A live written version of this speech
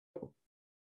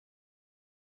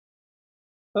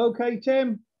Okay,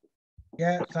 Tim.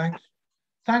 Yeah, thanks.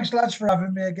 Thanks, lads, for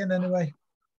having me again anyway.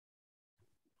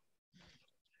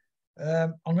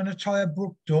 I'm going to try a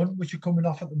Brook Dun, which are coming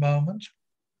off at the moment.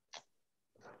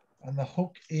 And the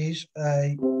hook is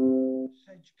a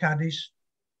Sedge Caddies.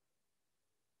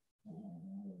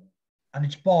 And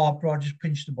it's barbed, but I just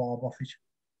pinched the barb off it.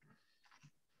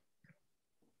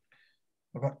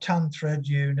 I've got tan thread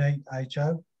uni 80.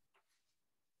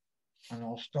 And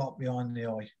I'll start behind the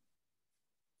eye.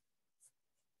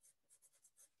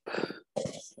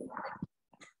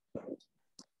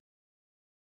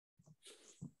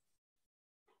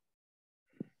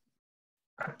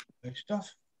 Big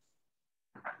stuff.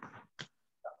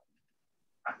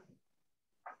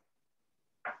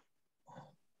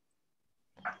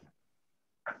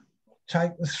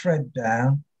 Take the thread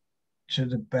down to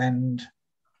the bend.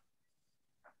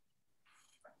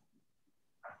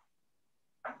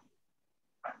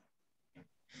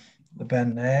 The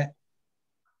bend there.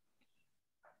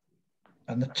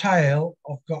 And the tail,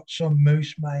 I've got some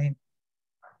moose mane,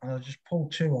 and I'll just pull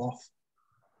two off,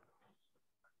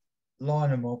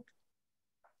 line them up.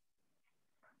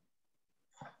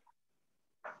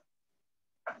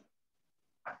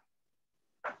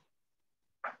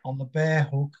 On the bare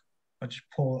hook, I just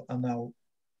pull and they'll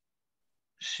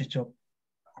sit up.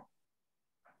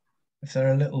 If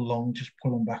they're a little long, just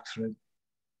pull them back through.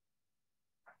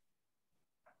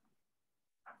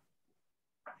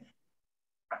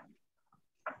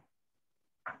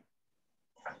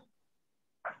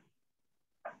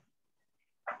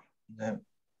 Then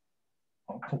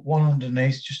I'll put one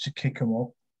underneath just to kick them up.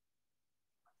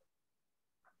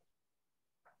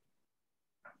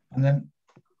 And then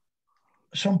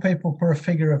some people put a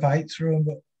figure of 8 through them,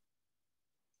 but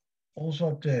all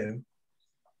I do,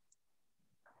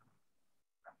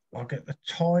 I'll get the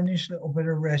tiniest little bit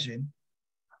of resin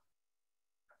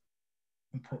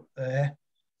and put there,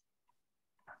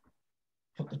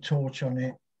 put the torch on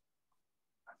it,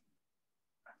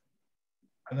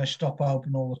 and they stop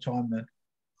open all the time then.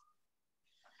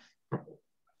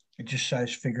 It just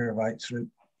says figure of 8 through,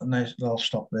 and they'll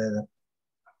stop there then.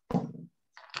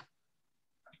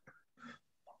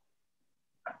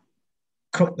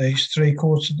 Cut these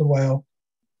 3/4 of the way up.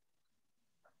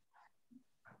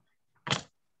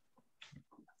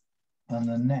 And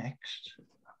the next,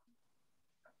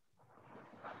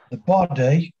 the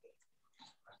body,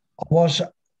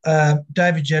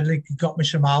 David Jedlick got me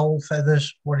some owl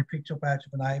feathers, what he picked up out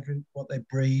of an aviary, what they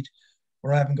breed,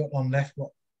 where I haven't got none left. But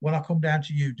when I come down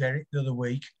to you, Derek, the other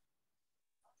week,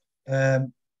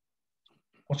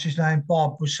 what's his name?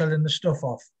 Bob was selling the stuff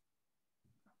off.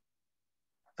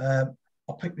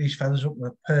 I picked these feathers up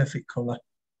with a perfect colour.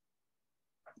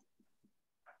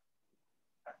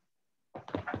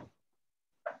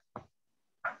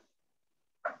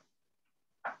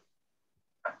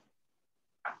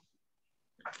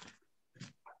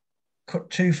 Cut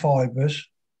 2 fibres.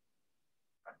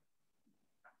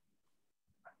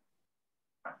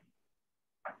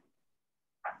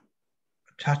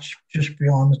 Attach just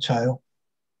behind the tail.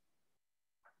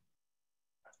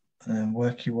 And then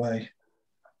work your way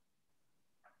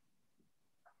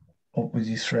up with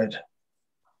your thread.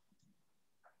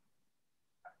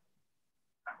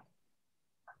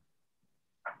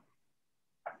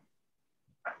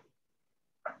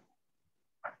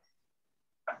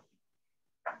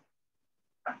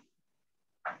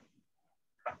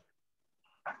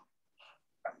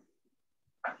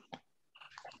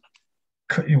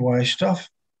 Cut your waist off.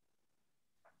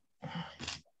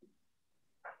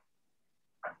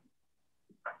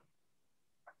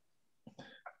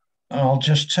 And I'll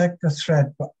just take the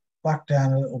thread back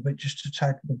down a little bit just to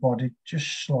take the body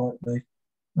just slightly,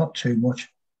 not too much.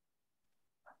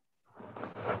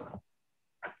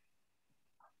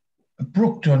 A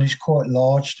Brook Dun is quite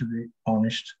large, to be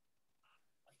honest.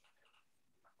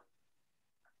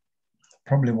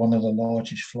 Probably one of the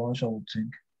largest flies, I would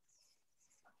think.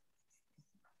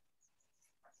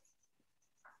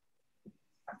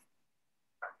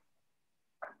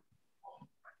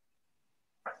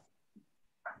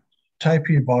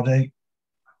 Taper your body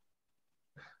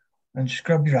and just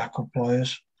grab your hackle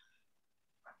pliers.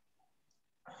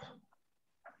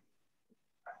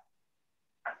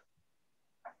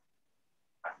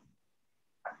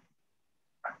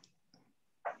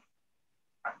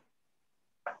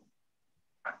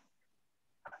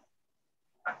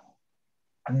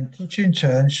 And then touching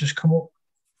turns, just come up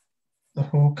the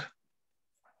hook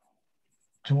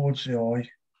towards the eye.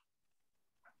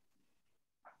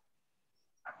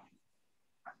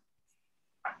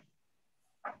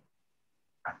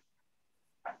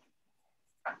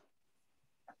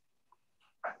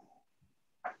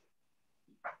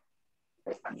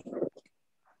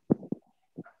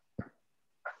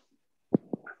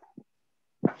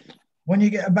 When you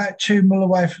get about 2 mil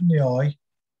away from the eye,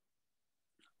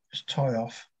 just tie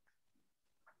off.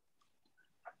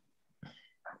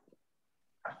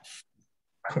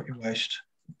 Cut your waist.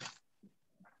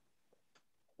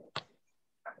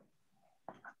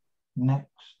 Next.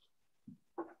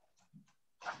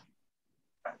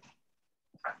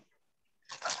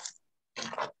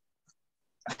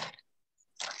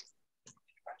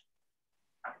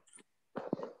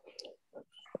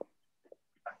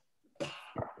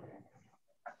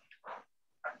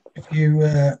 If you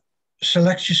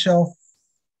select yourself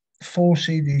 4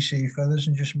 CDC feathers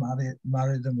and just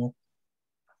marry them up.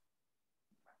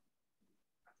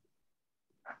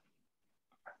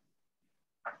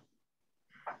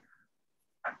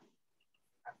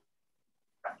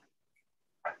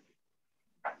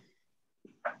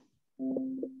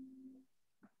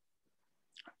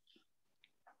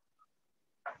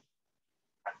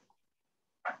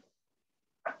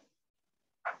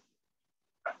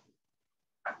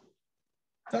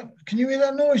 Can you hear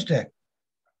that noise, Dick?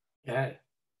 Yeah.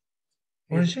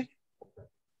 What is it?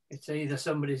 It's either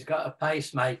somebody's got a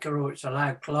pacemaker or it's a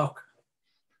loud clock.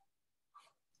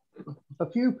 A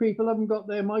few people haven't got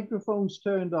their microphones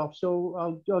turned off,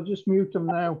 so I'll just mute them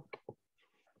now.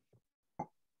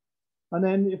 And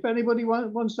then if anybody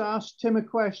wants to ask Tim a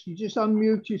question, just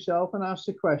unmute yourself and ask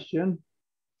the question.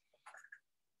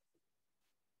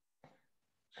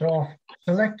 So I've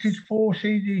selected 4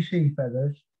 CDC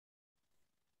feathers,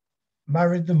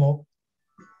 married them up,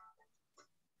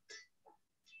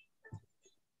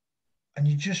 and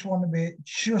you just want to be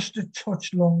just a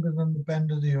touch longer than the bend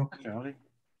of the hook. Charlie.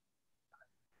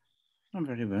 Not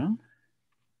very well.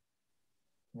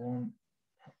 One.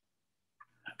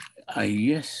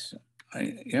 Yes.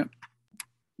 Yeah.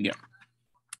 Yeah.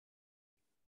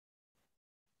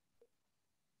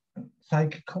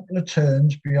 Take a couple of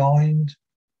turns behind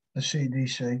the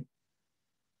CDC.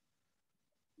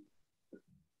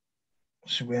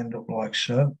 So we end up like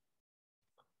so.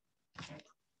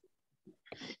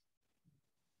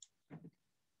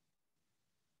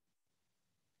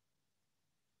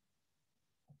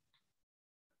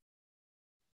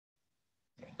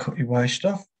 Cut your waist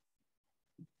off.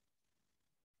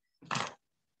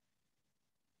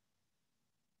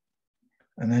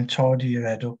 And then tidy your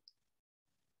head up.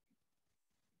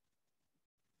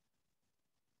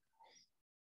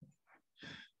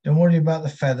 Don't worry about the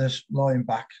feathers lying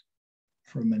back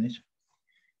for a minute.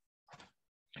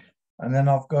 And then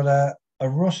I've got a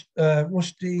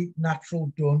rusty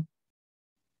natural dun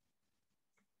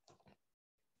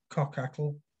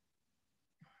cockhackle.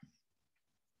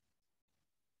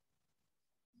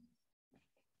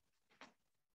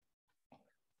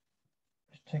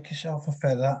 Just take yourself a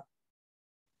feather.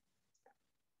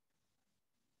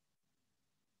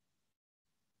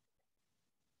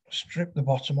 Strip the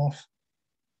bottom off.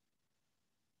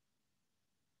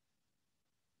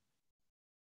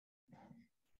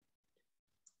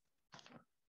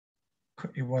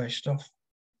 Cut your waist off.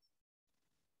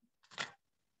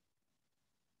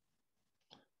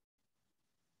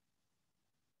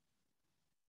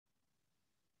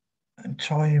 And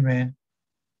tie him in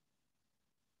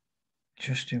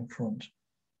just in front.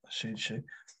 See.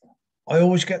 I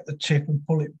always get the tip and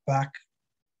pull it back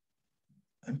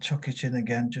and tuck it in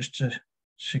again just to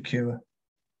secure.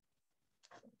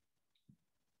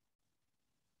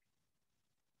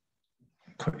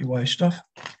 Cut your waist off.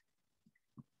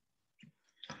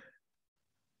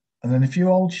 And then if you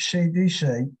hold your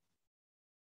CDC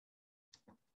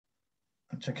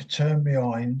and take a turn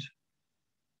behind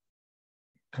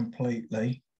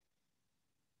completely,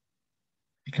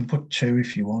 you can put 2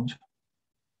 if you want.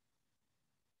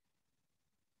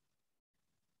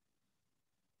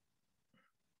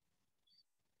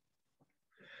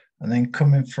 And then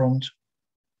come in front,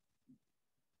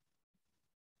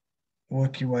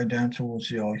 work your way down towards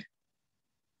the eye.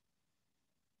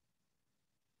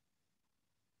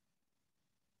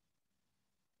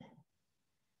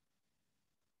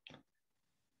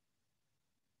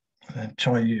 And then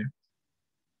tie your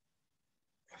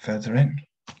feather in.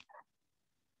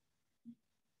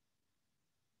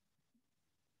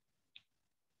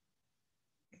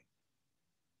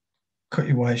 Cut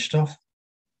your waist off.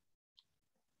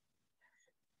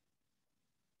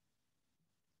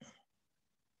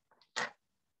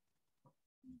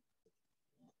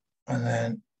 And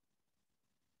then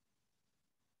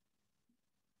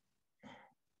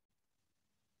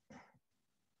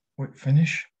whip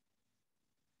finish.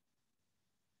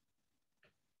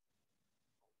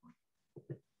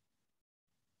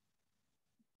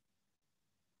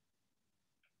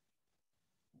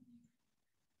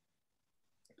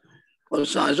 What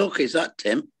size hook is that,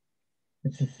 Tim?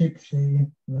 It's a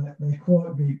 16. They're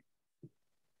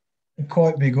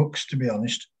quite big hooks, to be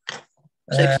honest.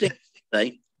 16,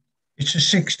 eh? It's a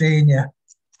 16, yeah.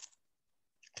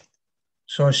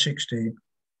 Size 16.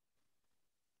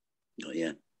 Oh,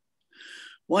 yeah.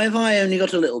 Why have I only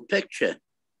got a little picture?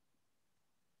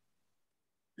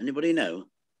 Anybody know?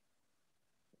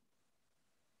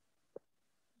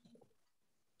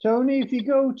 Tony, if you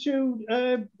go to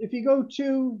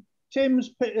Tim's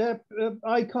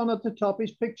icon at the top,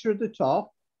 his picture at the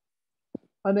top,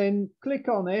 and then click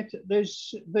on it,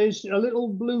 there's a little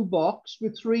blue box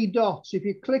with 3 dots. If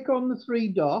you click on the 3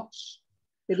 dots,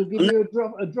 it'll give you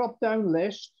a drop down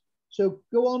list. So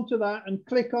go on to that and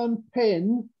click on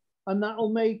pin, and that'll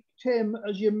make Tim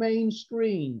as your main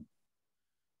screen.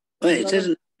 Well, it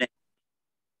isn't.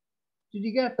 Did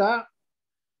you get that?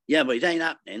 Yeah, but it ain't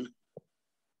happening.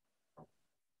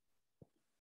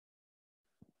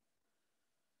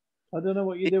 I don't know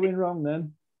what you're doing wrong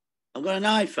then. I've got an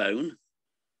iPhone.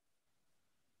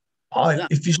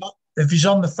 If he's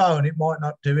on the phone, it might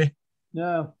not do it.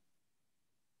 No.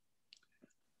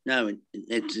 No,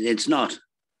 it's not.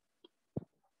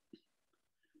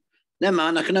 Never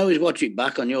mind, I can always watch it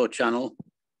back on your channel.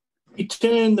 You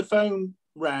turn the phone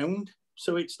round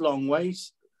so it's long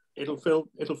ways. It'll fill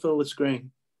the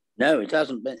screen. No, it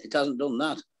hasn't done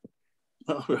that.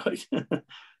 Oh, right.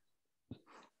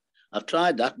 I've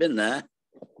tried that, been there.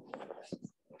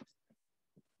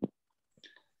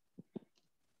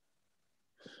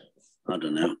 I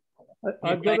don't know.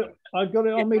 I've got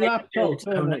it on my laptop,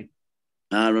 Tony.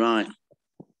 All right.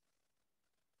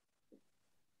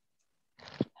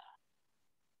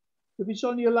 If it's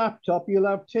on your laptop, you'll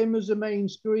have Tim as the main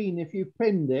screen if you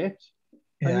pinned it.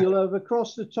 Yeah. And you'll have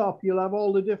across the top, you'll have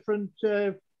all the different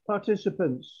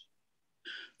participants.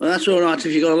 Well, that's all right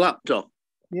if you've got a laptop.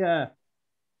 Yeah.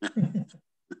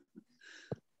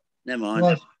 Never mind.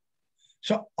 Right.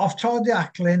 So I've tied the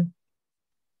hackling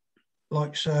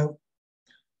like so.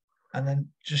 And then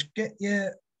just get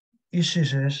your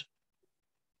scissors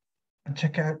and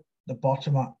take out the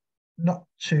bottom up, not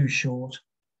too short.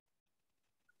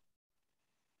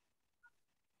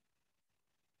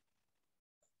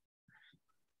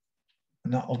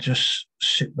 And that'll just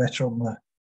sit better on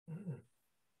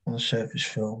the surface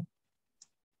film.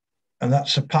 And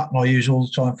that's a pattern I use all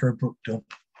the time for a Brook Dun.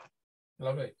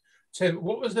 Lovely. Tim,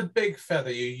 what was the big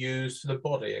feather you used for the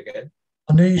body again?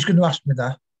 I knew you was going to ask me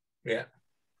that. Yeah.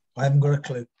 I haven't got a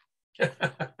clue. There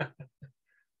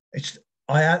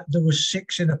was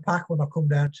 6 in a pack when I come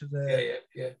down to the.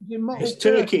 Yeah. It's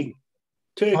turkey.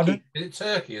 Turkey. Is it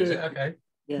turkey? Is it okay?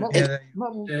 Yeah.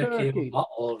 Turkey.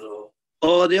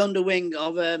 Or the underwing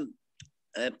of a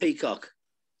peacock.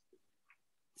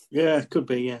 Yeah, it could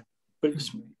be, yeah. But it's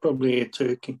probably a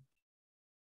turkey.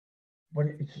 Well,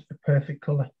 it's a perfect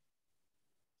colour.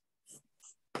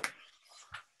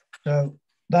 So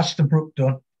that's the Brook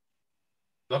Dun.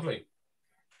 Lovely.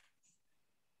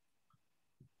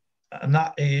 And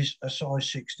that is a size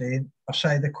 16. I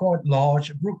say they're quite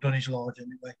large. Brook Dun is large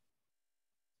anyway.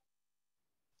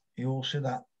 You all see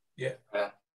that? Yeah.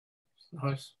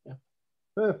 Nice. Yeah.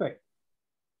 Perfect.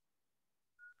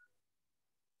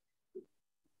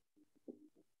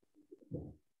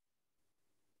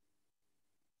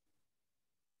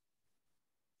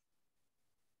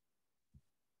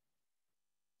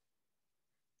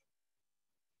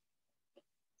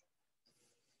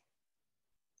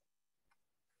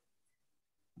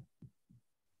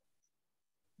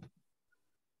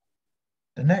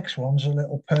 The next one's a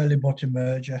little pearly butt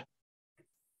emerger.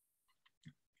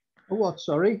 A what,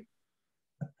 sorry?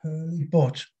 A pearly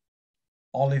butt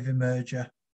olive emerger.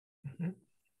 And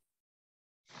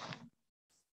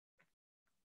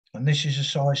this is a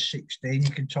size 16. You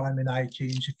can tie them in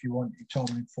 18s if you want. You tie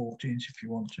them in 14s if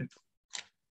you want to.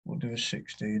 We'll do a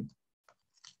 16.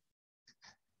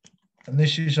 And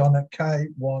this is on a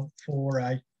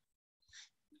K14A.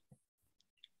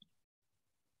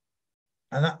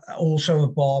 And that also a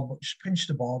barb, just pinch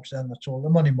the barbs down, that's all.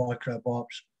 They're only micro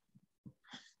barbs.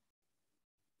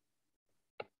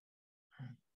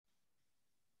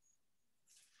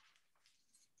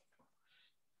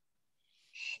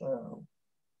 So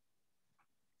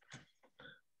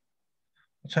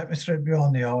I'll take my thread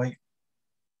behind the eye.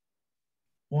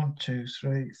 1, 2,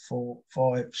 3, 4,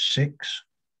 5, 6.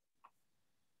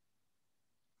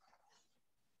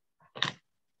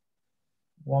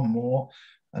 One more,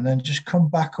 and then just come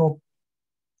back up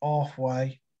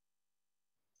halfway.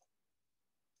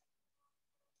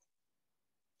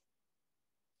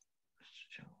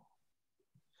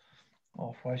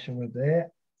 Halfway, so we're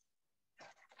there.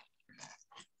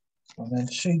 And then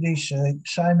CDC,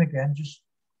 same again, just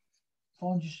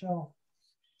find yourself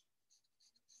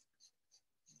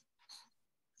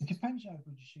It depends how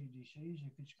good your CDC is.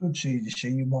 If it's good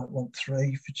CDC, you might want 3.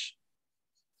 If it's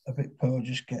a bit poor,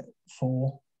 just get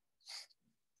 4.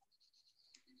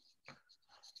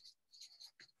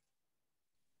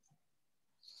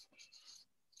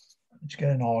 It's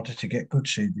getting harder to get good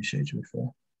CDC, to be fair.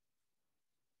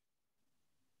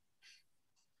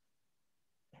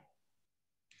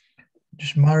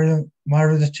 Just marry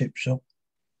the tips up.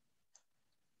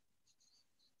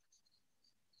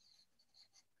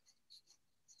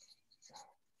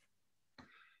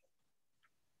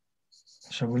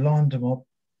 So we lined them up,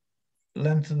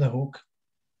 length of the hook,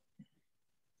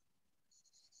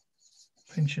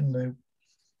 pinch and loop.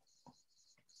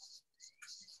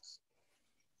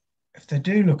 If they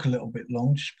do look a little bit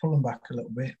long, just pull them back a little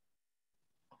bit.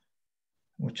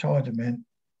 We'll tie them in,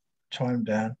 tie them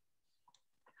down.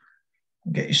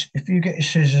 If you get your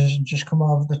scissors and just come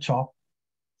over the top,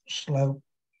 slow.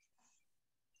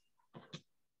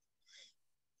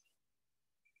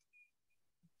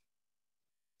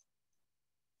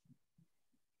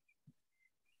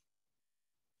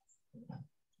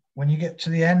 When you get to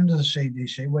the end of the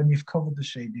CDC, when you've covered the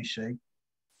CDC,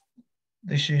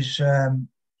 this is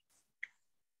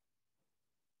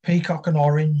peacock and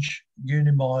orange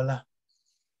unimiler,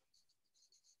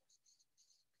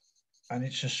 and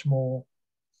it's a small.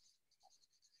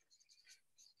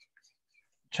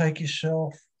 Take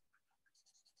yourself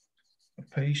a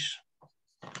piece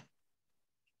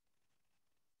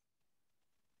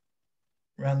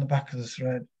around the back of the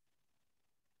thread.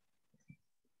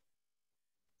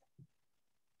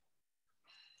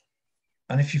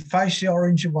 And if you face the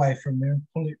orange away from you and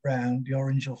pull it round, the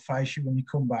orange will face you when you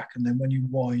come back. And then when you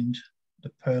wind,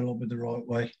 the pearl will be the right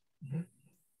way.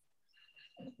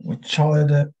 Mm-hmm. We tie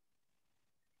the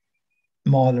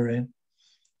miler in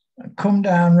and come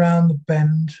down round the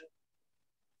bend,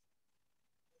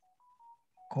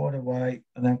 quite a way,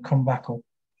 and then come back up.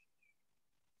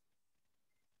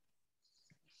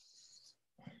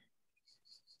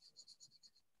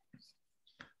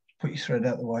 Put your thread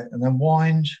out the way and then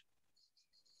wind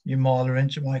your miler in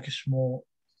to make a small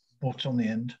butt on the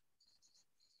end.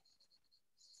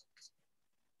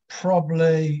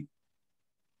 Probably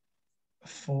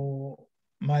 4,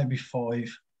 maybe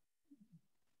 5.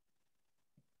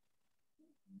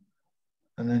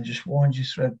 And then just wind your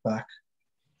thread back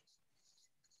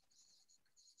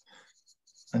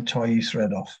and tie your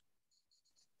thread off.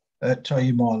 Tie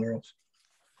your miler off.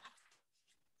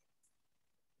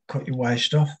 Cut your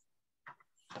waist off.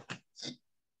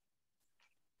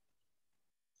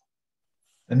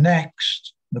 The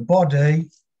next, the body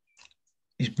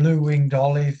is blue-winged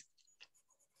olive,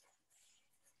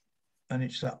 and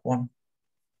it's that one.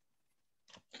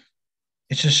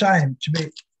 It's the same,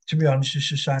 to be honest,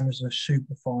 it's the same as the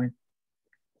super fine.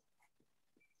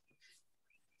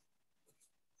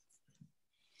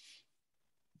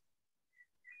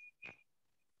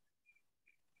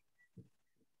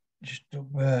 Just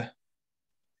dub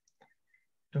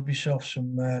yourself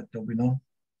some dubbing on.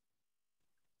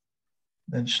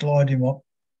 Then slide him up.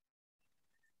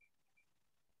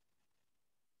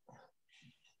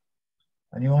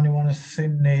 And you only want a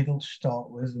thin needle to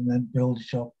start with and then build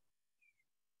it up.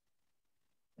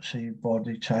 So your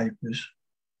body tapers.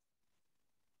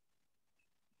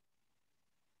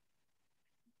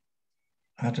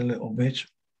 Add a little bit.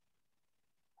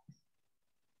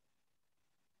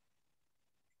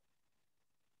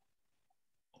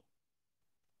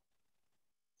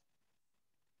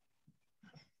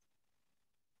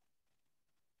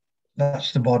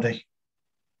 That's the body.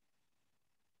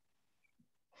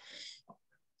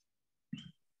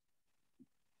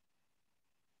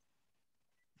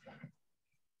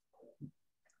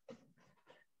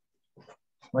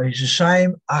 Well, it's the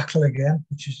same ackle again,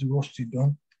 which is the rusty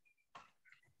dun.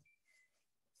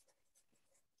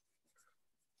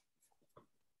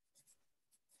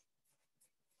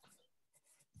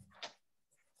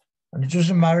 And it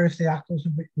doesn't matter if the ackle's a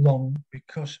bit long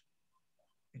because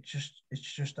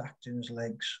it's just acting as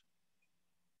legs.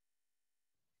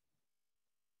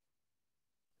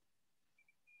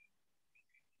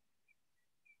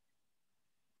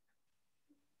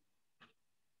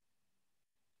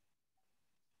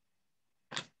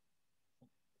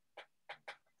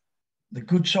 The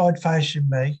good side facing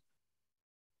me,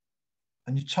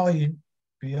 and you tie in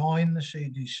behind the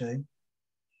CDC,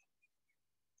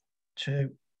 2,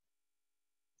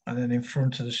 and then in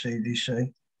front of the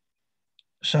CDC.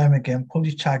 Same again, pull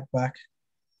your tag back.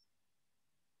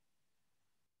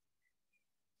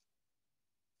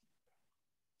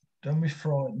 Don't be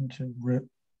frightened to rip.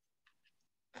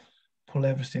 Pull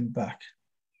everything back.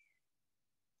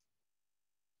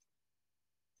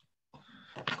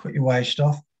 Cut your waist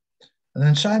off. And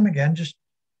then same again, just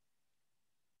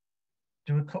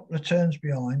do a couple of turns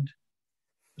behind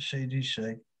the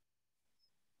CDC.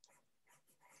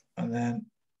 And then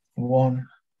 1,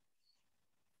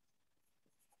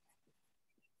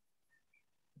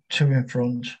 2 in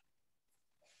front.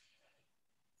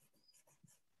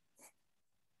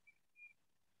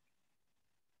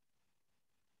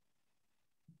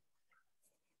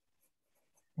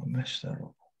 I messed that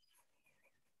up.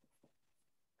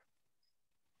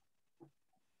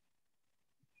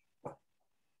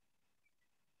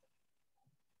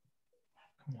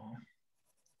 Come on.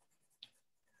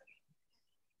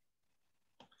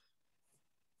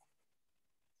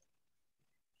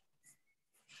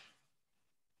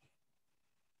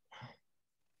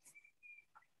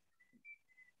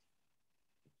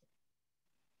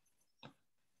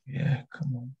 Yeah,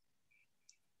 come on.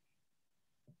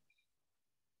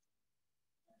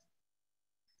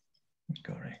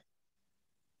 Got it.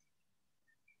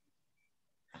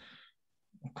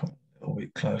 I'll come a little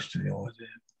bit close to the eye there.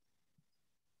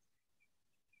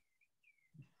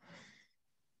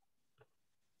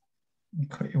 And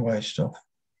cut your waist off.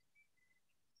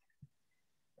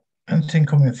 Anything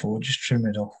coming forward, just trim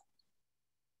it off.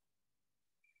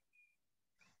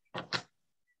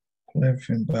 Pull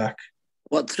everything back.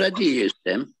 What thread do you use,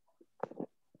 Tim?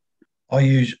 I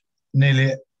use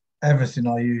nearly everything.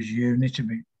 I use uni to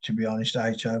be honest,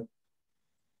 HO.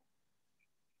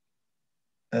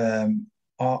 I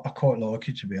quite like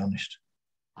it, to be honest.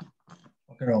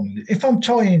 I'll get on with it. If I'm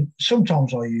tying,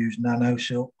 sometimes I use nano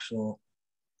silks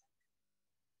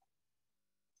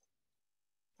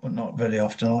but not very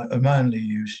often. I mainly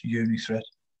use uni thread.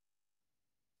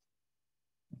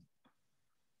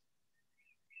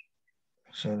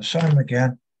 So the same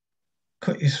again.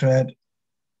 Cut your thread.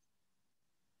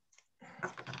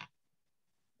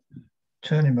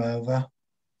 Turn him over.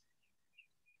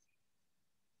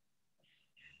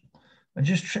 And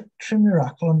just trim your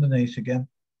hackle underneath again.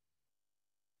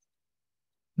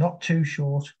 Not too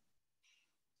short,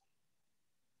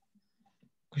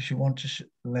 because you want to sit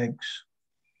the legs.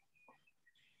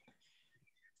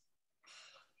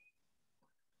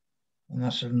 And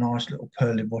that's a nice little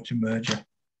pearly button merger.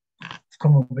 I've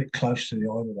come a bit close to the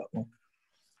eye with that one.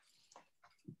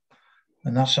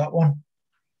 And that's that one.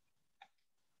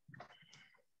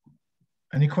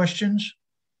 Any questions?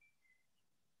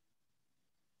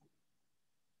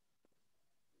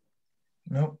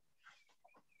 No.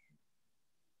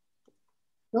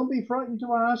 Don't be frightened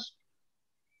to ask.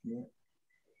 Yeah.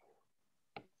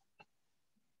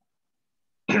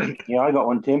 Yeah, I got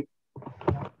one, Tim.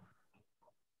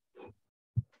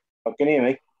 Oh, can you hear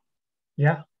me?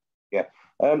 Yeah. Yeah.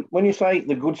 When you say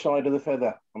the good side of the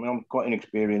feather, I mean, I'm quite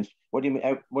inexperienced. What do you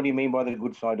mean? What do you mean by the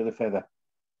good side of the feather?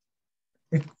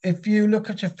 If you look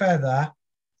at a feather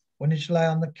when it's lay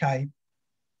on the cape,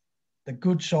 the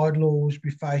good side will always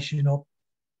be facing up,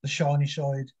 the shiny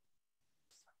side.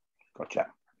 Gotcha.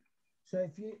 So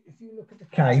if you look at the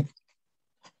cape,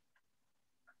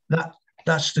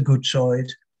 that's the good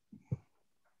side,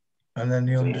 and then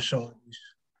the underside is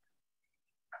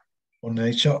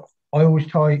underneath. So I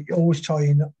always tie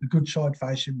in the good side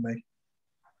facing me.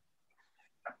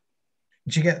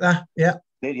 Did you get that? Yeah.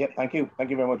 Yeah. Thank you. Thank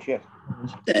you very much. Yes.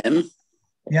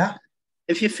 Yeah.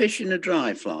 If you're fishing a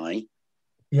dry fly,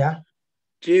 yeah,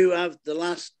 do you have the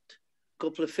last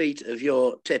couple of feet of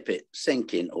your tippet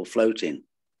sinking or floating?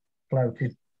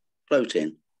 Floating.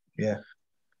 Floating. Yeah.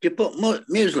 Do you put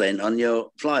muslin on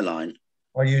your fly line?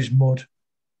 I use mud.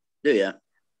 Do you?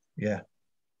 Yeah.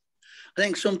 I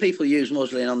think some people use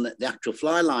muslin on the actual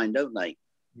fly line, don't they?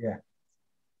 Yeah.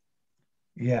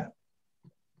 Yeah.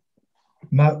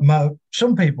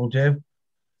 Some people do.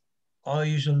 I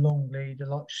use a long leader,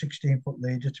 like 16-foot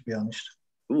leader, to be honest.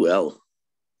 Well.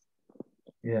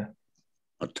 Yeah.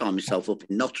 I'd tie myself up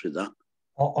in knots with that.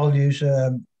 I'll use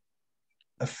a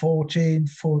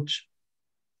 14-foot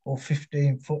or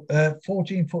 15-foot,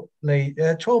 14-foot lead,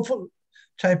 12-foot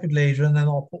tapered leader, and then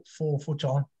I'll put 4 foot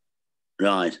on.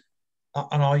 Right.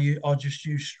 And I'll just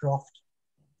use Stroft.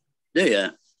 Do you?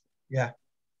 Yeah.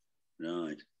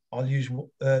 Right. I'll use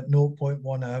 0.10,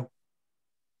 0.12,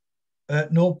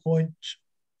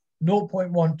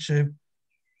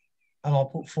 and I'll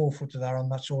put 4 foot of that on.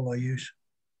 That's all I use.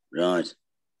 Right.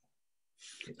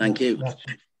 Thank you. That's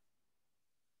it.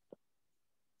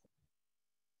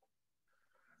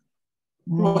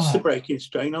 What's the breaking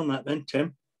strain on that then,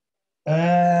 Tim?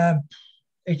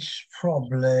 It's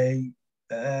probably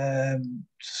 3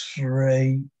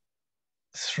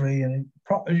 and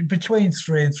between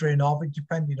 3 and 3.5,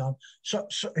 depending on. So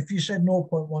if you said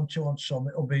 0.12 on some,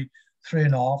 it'll be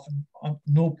 3.5, and on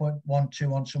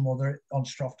 0.12 on some other, on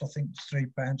Stroft, I think it's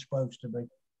 £3 supposed to be.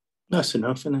 That's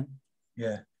enough, isn't it?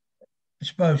 Yeah, it's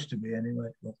supposed to be anyway.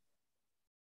 But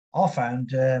I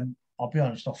found, I'll be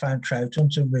honest, I found trout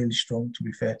hunting really strong, to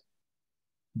be fair.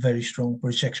 Very strong, but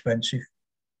it's expensive.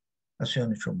 That's the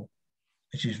only trouble.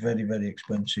 It is very, very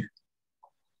expensive.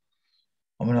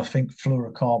 I mean, I think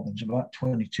fluorocarbon's about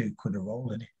 22 quid a roll,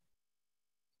 isn't it?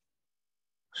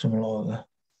 Something like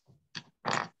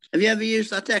that. Have you ever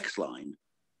used that X line?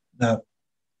 No.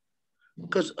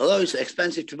 Because although it's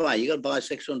expensive to buy, you got to buy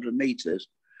 600 meters.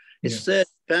 It's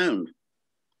 £30,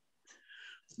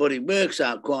 but it works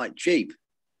out quite cheap.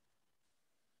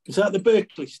 Is that the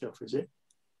Berkeley stuff? Is it?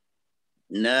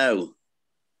 No,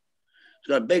 it's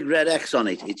got a big red X on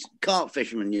it. It's carp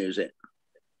fishermen use it.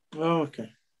 Oh,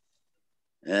 okay.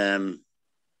 I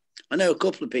know a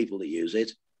couple of people that use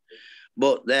it,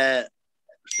 but they're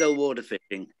still water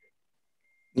fishing.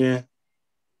 Yeah.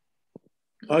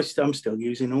 I'm still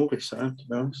using all this, to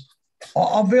be honest.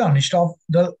 I'll be honest,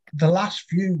 the last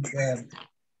few,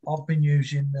 I've been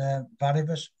using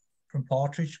Varivas from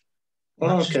Partridge.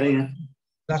 Oh, okay, yeah.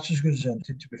 That's as good as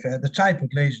anything, to be fair. The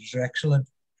tapered leaders are excellent.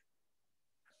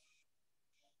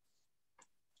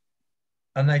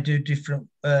 And they do different,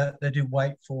 they do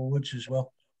weight forwards as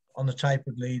well on the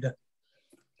tapered leader.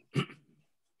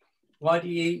 Why do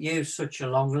you use such a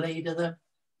long leader then?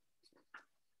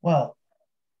 Well,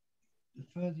 the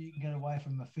further you can get away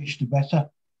from a fish, the better.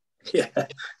 Yeah,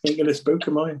 ain't going to spook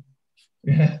of mine.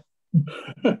 Yeah.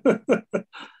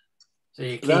 So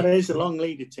you That is a long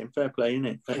leader, Tim. Fair play, isn't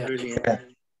it? Yeah. Really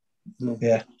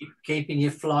Yeah. keeping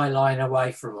your fly line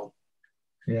away from them.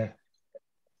 Yeah.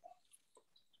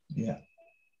 Yeah.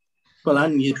 Well,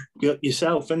 and you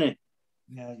yourself, innit?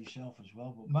 Yeah, yourself as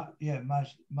well. But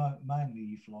mainly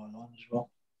you fly line as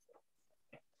well.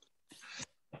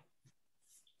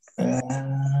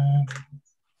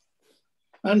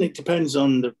 And it depends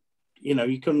on the,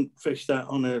 you couldn't fish that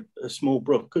on a small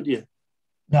brook, could you?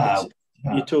 No.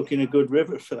 You're talking a good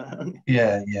river for that, aren't you?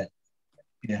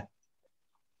 Yeah.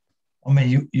 I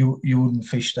mean, you wouldn't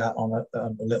fish that on a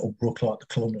little brook like the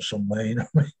Clun or somewhere, you know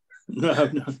what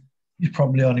I mean? No. You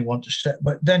probably only want to set,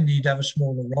 but then you'd have a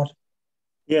smaller rod.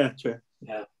 Yeah, true.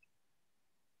 Yeah.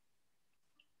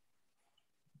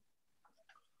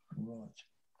 Right.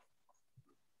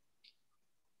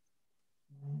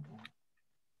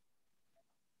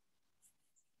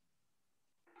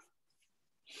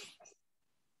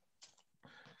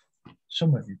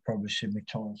 Some of you probably see me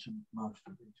tying some most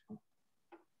of these.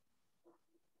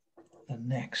 The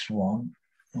next one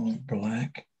is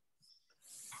black.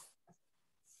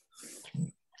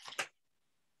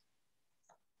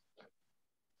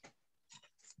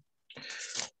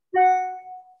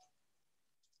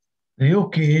 The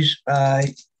hook is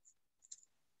a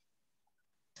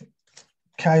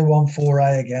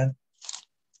K14A again,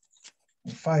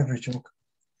 my favourite hook,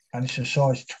 and it's a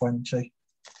size 20.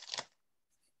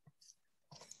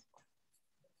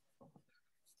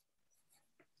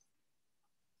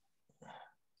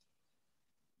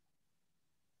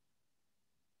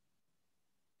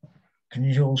 Can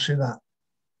you all see that?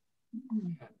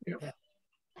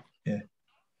 Yeah.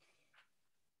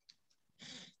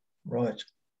 Right.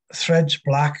 Threads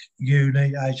black,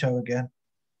 uni, 80 again.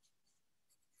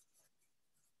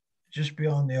 Just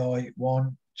behind the eye,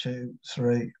 1, 2,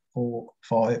 3, 4,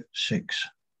 5, 6.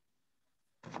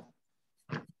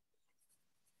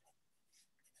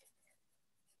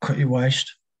 Cut your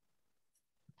waist.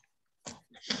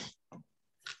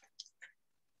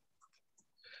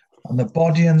 And the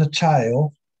body and the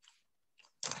tail,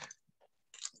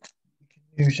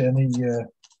 you can use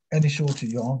any sort of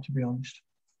yarn, to be honest,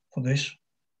 for this.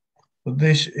 But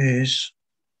this is,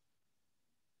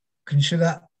 can you see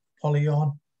that poly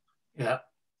yarn? Yeah.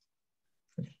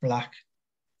 It's black.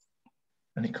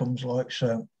 And it comes like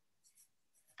so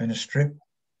in a strip.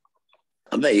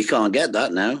 I bet you can't get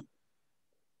that now.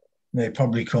 No, you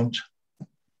probably can't.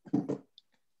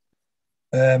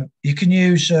 You can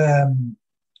use,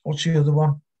 what's the other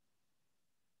one?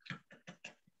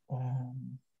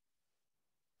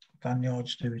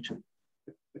 Lanyards do it.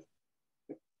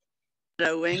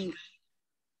 Wing.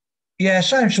 Yeah,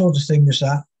 same sort of thing as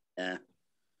that. Yeah.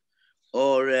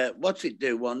 Or what's it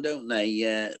do one, don't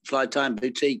they? Fly Time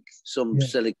Boutique, some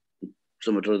silly,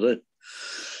 some or other.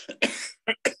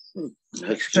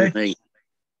 Excuse me.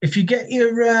 If you get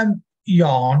your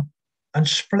yarn and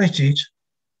split it,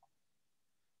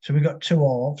 so we've got 2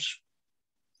 halves.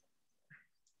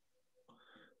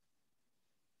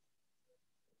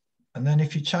 And then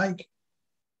if you take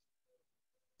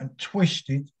and twist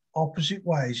it opposite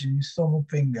ways in your thumb and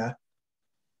finger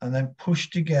and then push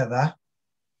together,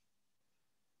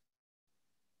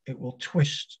 it will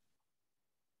twist.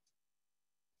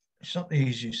 It's not the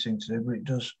easiest thing to do, but it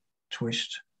does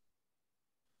twist.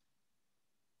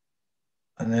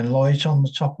 And then lie it on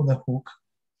the top of the hook,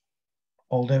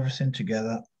 hold everything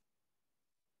together,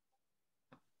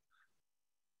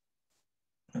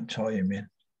 and tie him in.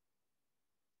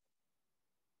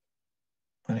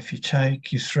 And if you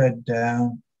take your thread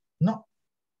down, not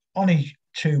only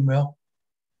 2mm,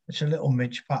 it's a little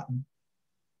midge pattern.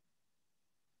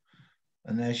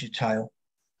 And there's your tail.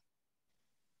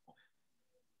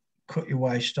 Cut your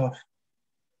waist off.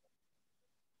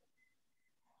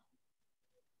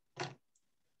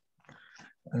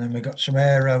 And then we've got some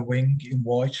arrow wing in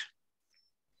white.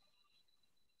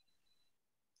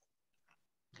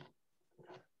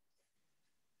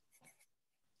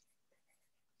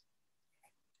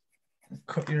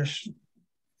 Cut a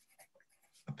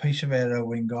piece of arrow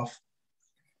wing off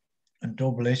and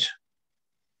double it.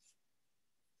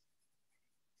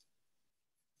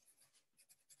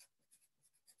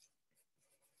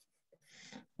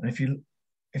 And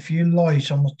if you lie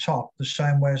it on the top the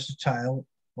same way as the tail,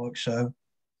 like so,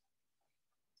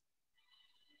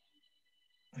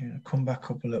 I'm going to come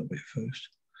back up a little bit first,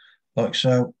 like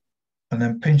so, and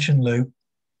then pinch and loop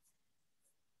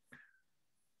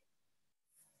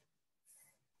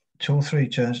 2 or 3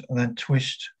 turns, and then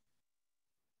twist,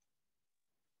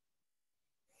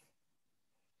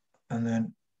 and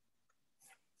then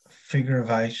figure of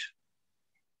 8.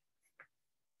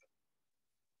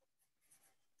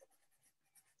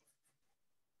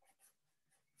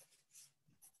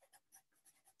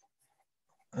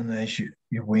 And there's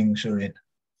your wings are in.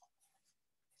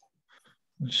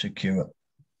 And secure.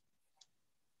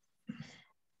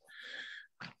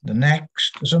 The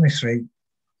next, there's only three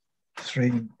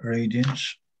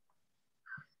ingredients.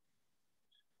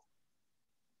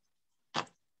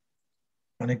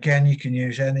 And again, you can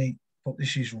use any, but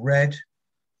this is red,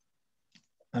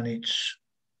 and it's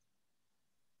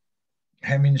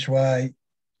Hemmings Way,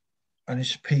 and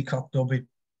it's peacock dubbing,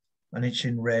 and it's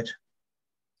in red.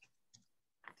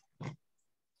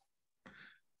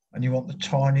 And you want the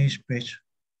tiniest bit.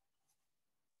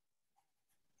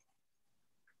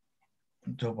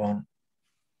 Dub on.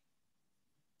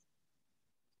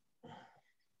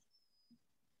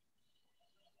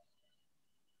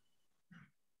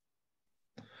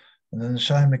 And then the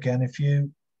same again, if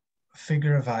you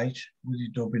figure of 8 with your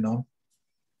dubbing on.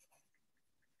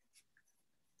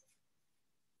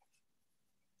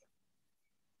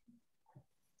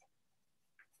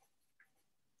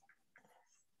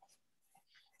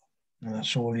 And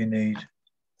that's all you need.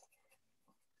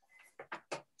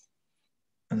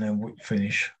 And then whip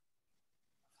finish.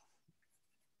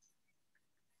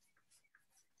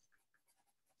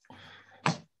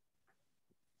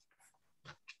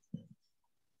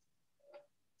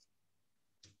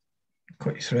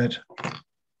 Cut your thread.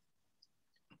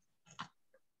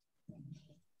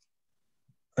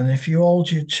 And if you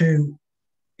hold your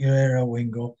arrow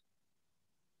wing up,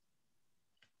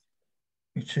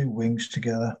 your 2 wings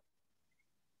together,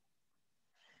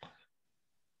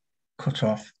 cut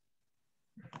off.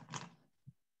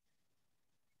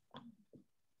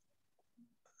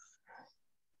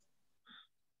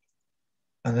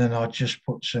 And then I just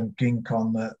put some gink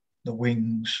on the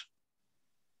wings.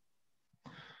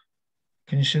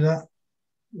 Can you see that?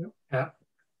 Yeah.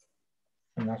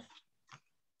 And that's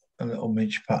a little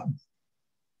midge pattern.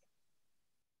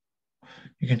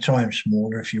 You can tie them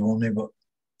smaller if you want to, but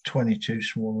 22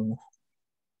 small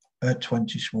enough.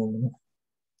 20 small enough.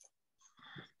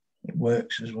 It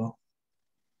works as well.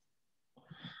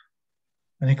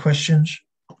 Any questions?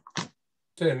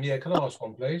 Tim, yeah, can I ask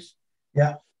one, please?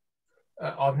 Yeah.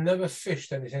 I've never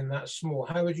fished anything that small.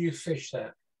 How would you fish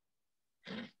that?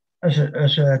 As a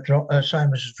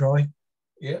same as a dry.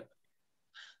 Yeah.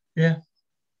 Yeah.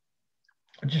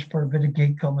 I just put a bit of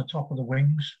gink on the top of the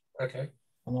wings. Okay.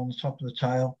 And on the top of the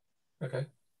tail. Okay.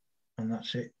 And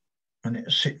that's it. And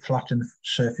it'll sit flat in the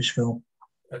surface film.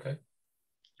 Okay.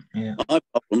 Yeah. My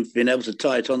problem's being able to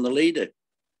tie it on the leader.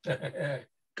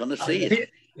 Gonna see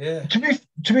it. Yeah. To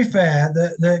be fair,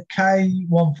 the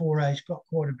K148's got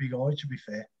quite a big eye. To be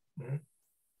fair,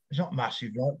 it's not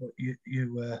massive, right? But you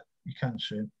can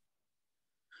see.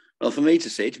 Well, for me to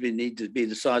see it, we need to be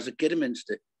the size of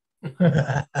Kidderminster.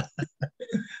 But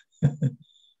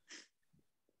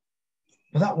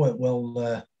that worked well.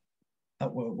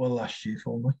 That worked well last year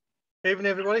for me. Evening,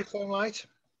 everybody. All right.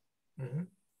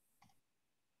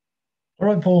 All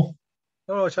right, Paul.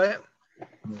 All right, eh?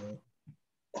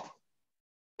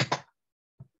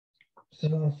 So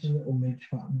that's a little midge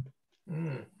pattern.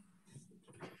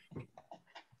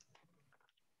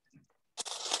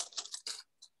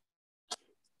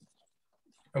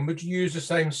 And would you use the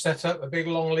same setup, a big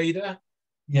long leader?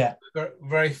 Yeah,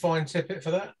 Very fine tippet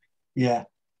for that? yeah,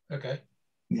 Okay.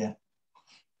 yeah.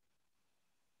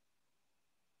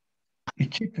 You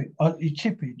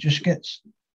tip it just gets,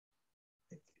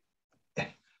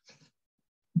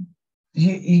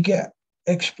 you get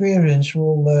experience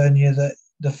will learn you that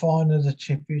the finer the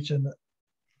tippet and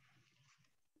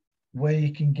where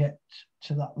you can get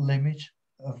to that limit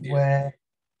of where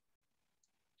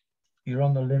you're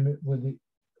on the limit with it,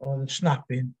 either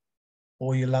snapping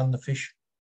or you land the fish.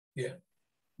 Yeah.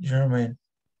 Do you know what I mean?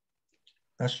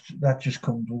 That just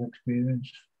comes with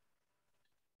experience.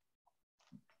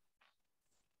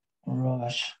 All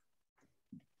right.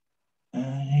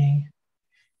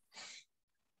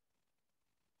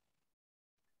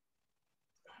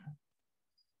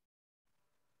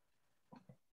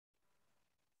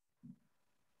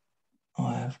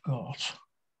 I have got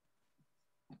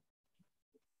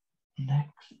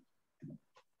next.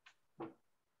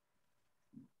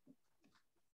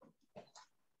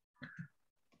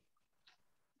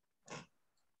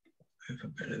 Move a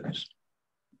bit of this.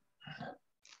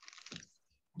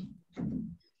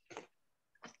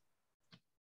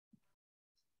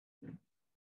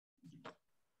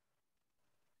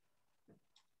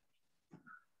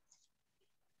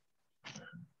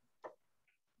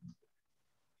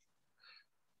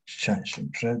 Change some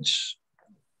threads.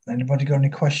 Anybody got any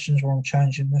questions while I'm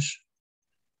changing this?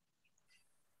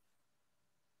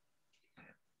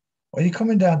 Are you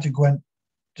coming down to Gwent,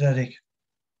 Derek?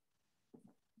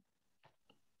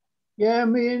 Yeah,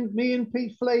 me and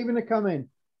Pete Flavin are coming.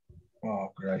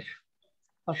 Oh, great.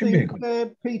 I Should be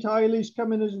think Pete Hiley's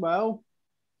coming as well.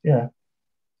 Yeah.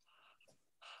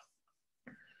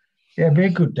 Yeah, it'd be a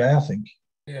good day, I think.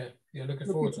 Yeah, you're looking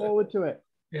forward to it.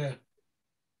 Yeah.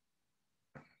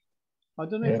 I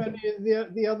don't know if any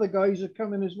of the other guys are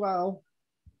coming as well.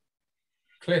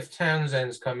 Cliff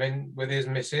Townsend's coming with his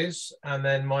missus, and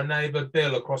then my neighbour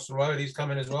Bill across the road, he's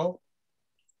coming as well.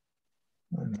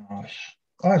 Nice.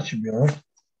 Oh, that should be all right.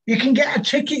 You can get a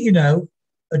ticket, you know,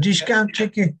 a discount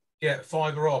ticket. Yeah,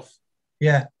 £5 off.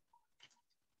 Yeah.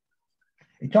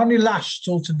 It only lasts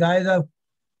till today, though.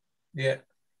 Yeah.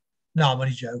 No, I'm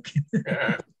only joking.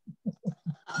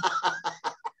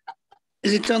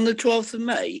 Is it on the 12th of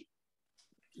May?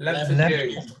 11th of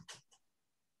June.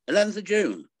 11th of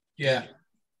June? Yeah.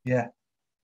 Yeah.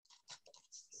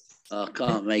 Oh, I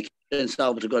can't make it. Prince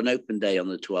Albert have got an open day on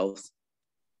the 12th.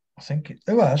 I think it.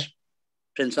 Who has?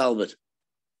 Prince Albert.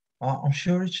 I'm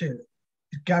sure it's here.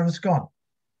 Gareth's gone.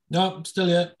 No, I'm still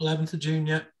here. 11th of June,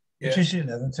 yeah. It is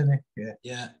 11th, isn't it? Yeah.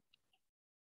 Yeah.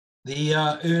 The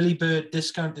early bird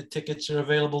discounted tickets are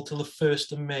available till the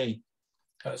 1st of May.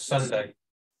 That's Sunday.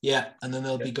 Yeah, and then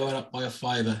they'll be going up by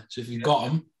 £5. So if you've got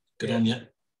them, good on you.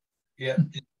 Yeah.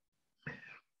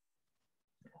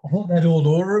 I thought they'd all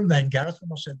order them then, Gareth,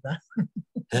 when I said that.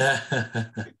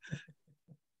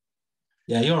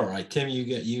 Yeah, you're all right, Tim.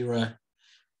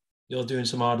 You're doing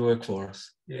some hard work for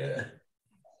us. Yeah.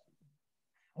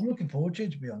 I'm looking forward to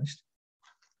it, to be honest.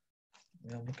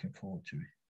 Yeah, I'm looking forward to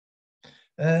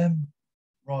it.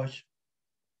 Right.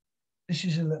 This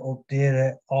is a little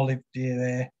deer, olive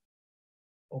deer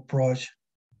upright.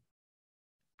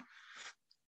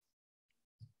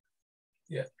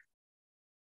 Yeah.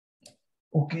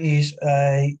 Hook is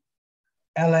a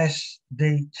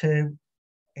LSD2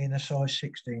 in a size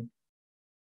 16.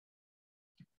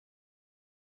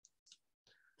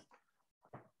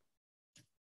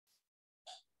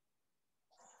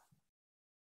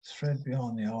 Thread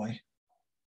behind the eye.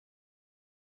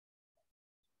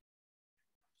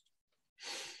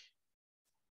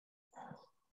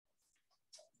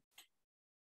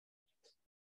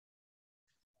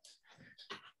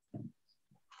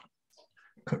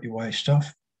 Cut your waste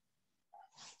off.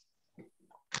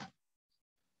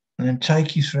 And then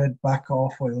take your thread back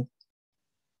halfway up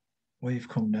where you've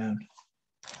come down.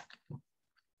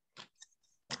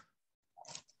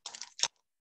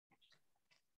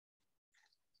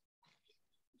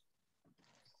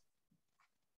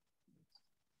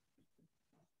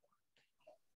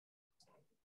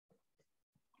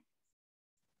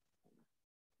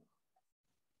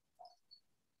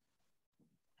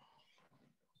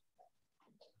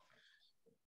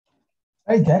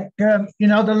 Hey, Dick, you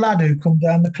know the lad who come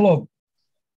down the club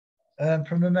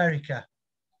from America?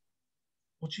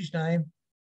 What's his name?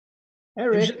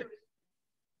 Eric.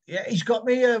 Yeah, he's got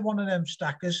me one of them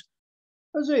stackers.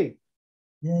 Has he?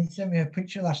 Yeah, he sent me a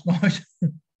picture last night.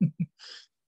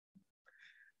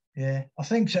 Yeah, I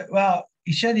think so. Well,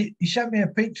 he sent me a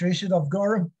picture. He said, I've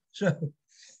got him. So,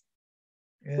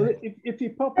 yeah. Well, if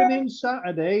you're popping in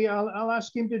Saturday, I'll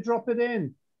ask him to drop it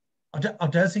in. I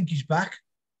don't think he's back.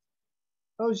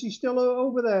 Oh, is he still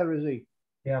over there, is he?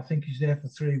 Yeah, I think he's there for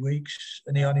 3 weeks,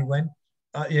 and he only went.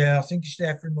 Yeah, I think he's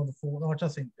there for another fortnight. I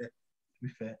think that, to be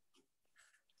fair.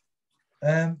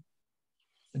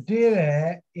 The deer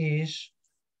there is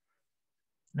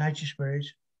nature spirit.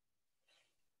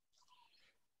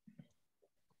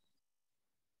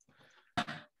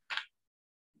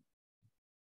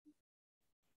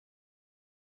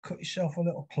 Cut yourself a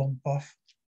little clump off.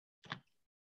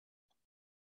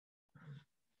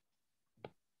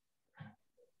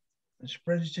 And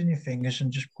spread it in your fingers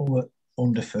and just pull it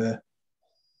under fur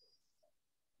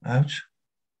out.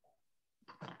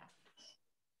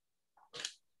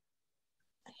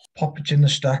 Pop it in the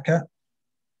stacker.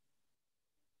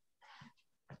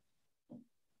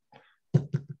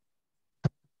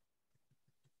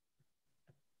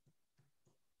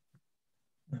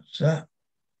 That's that.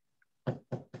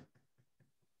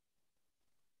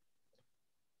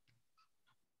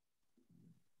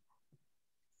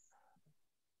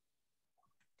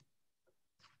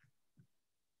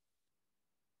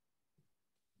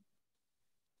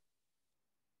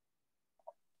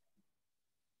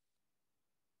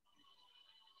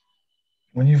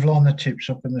 When you've lined the tips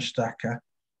up in the stacker,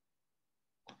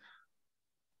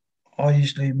 I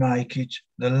usually make it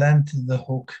the length of the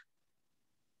hook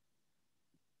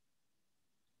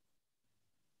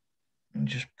and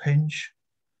just pinch.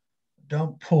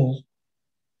 Don't pull,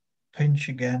 pinch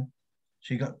again.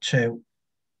 So you got 2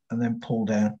 and then pull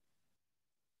down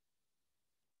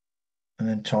and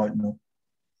then tighten up.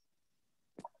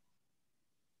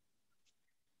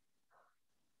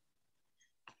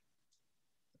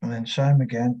 And then same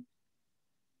again.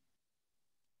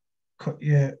 Cut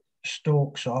your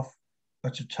stalks off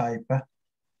at a taper.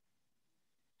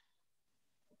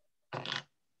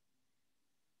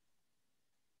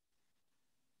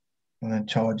 And then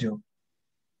tidy up.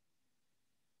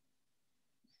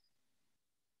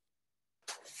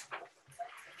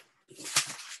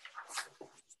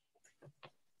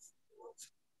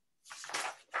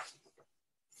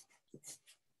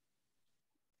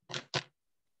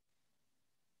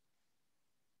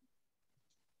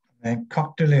 Then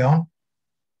cocktail on.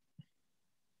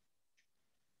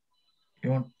 You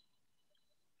want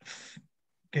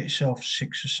get yourself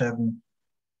 6 or 7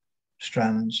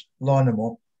 strands, line them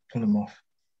up, pull them off.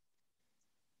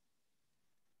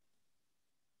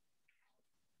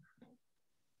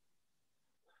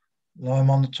 Lie them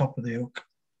on the top of the hook,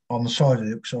 on the side of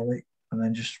the hook, sorry, and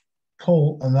then just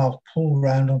pull, and they'll pull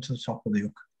round onto the top of the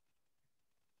hook.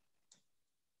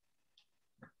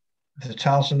 If the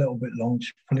tail's a little bit long,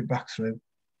 just pull it back through.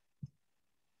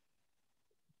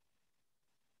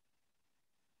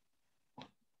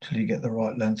 Till you get the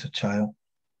right length of tail.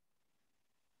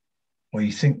 Or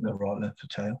you think the right length of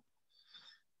tail.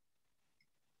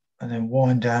 And then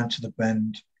wind down to the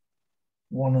bend,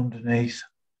 one underneath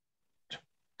to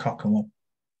cock them up.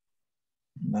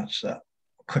 And that's that.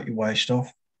 Cut your waist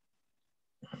off.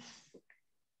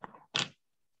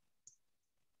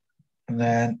 And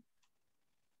then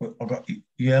I've got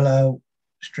yellow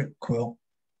strip quill.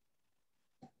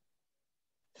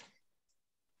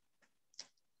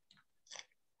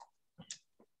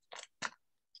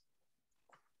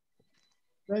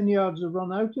 Vineyards have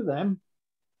run out of them.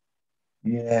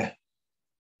 Yeah.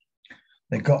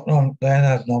 They got on, they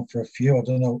had on for a few. I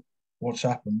don't know what's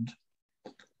happened.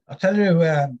 I'll tell you,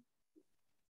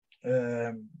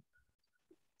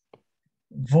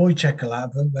 Wojciech will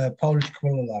have them, Polish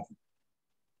Quill will have them.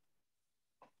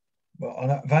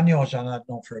 But Vineyards I had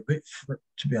on for a bit,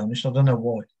 to be honest. I don't know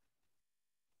why.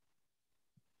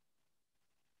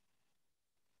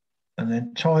 And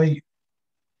then tie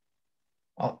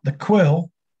the quill.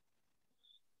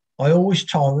 I always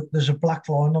tie it. There's a black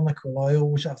line on the quill. I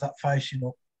always have that facing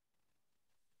up.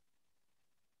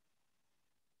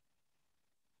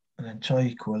 And then tie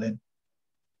your quill in.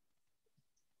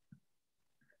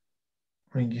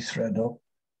 Bring your thread up.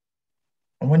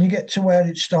 And when you get to where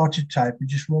it started tapering,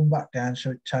 just run back down so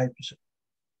it tapers.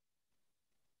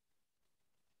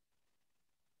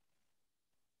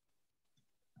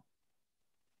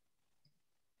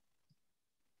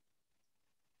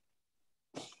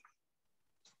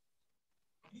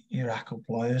 Your hackle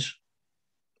pliers.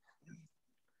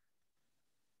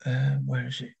 Where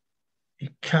is it? You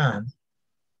can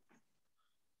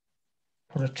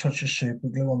put a touch of super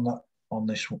glue on that, on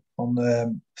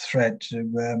the thread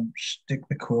to stick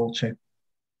the quill to.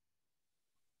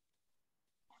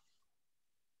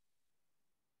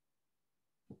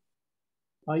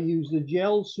 I use the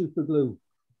gel super glue.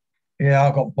 Yeah,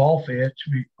 I've got both here, to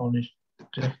be honest.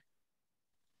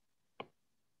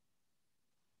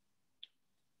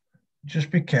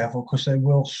 Just be careful because they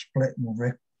will split and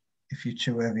rip if you're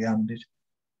too heavy-handed.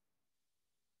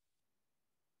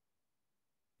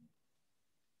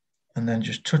 And then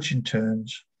just touching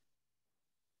turns.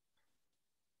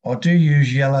 I do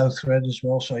use yellow thread as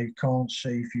well, so you can't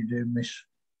see if you do miss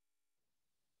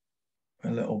a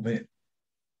little bit.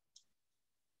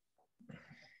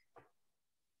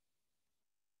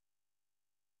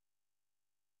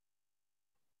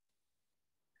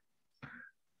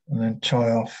 And then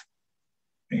tie off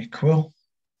your quill.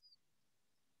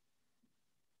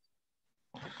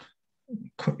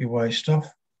 Cut your waist off.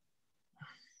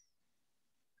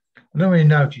 I don't really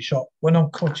notice, when I'm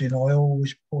cutting, I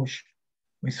always push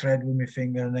my thread with my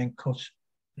finger and then cut.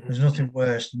 There's nothing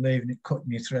worse than leaving it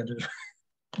cutting your thread as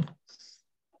well.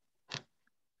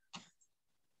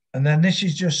 And then this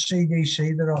is just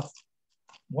CDC that I've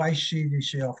waste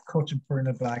CDC off, cut and put in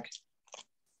a bag.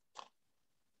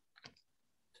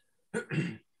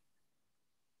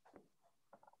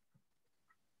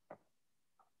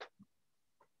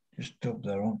 Just dub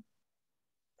that on.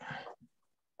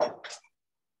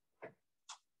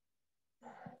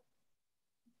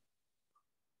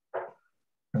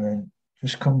 And then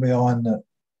just come behind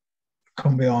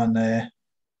there.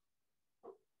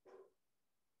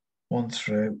 One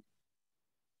through.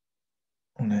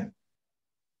 And then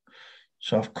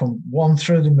so I've come one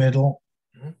through the middle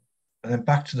and then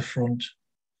back to the front.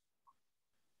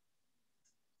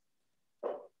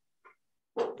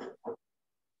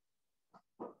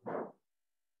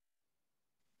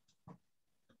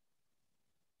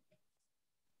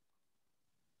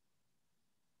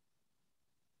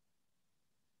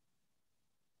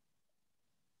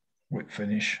 Whip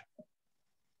finish.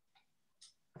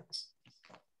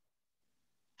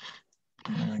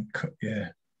 And then cut, yeah.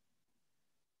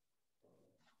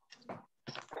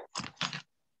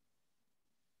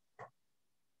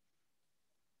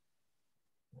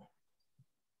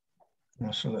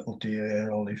 That's a little deer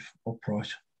olive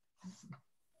upright.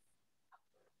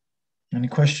 Any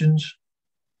questions?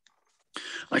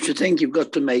 I should think you've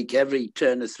got to make every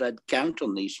turn of thread count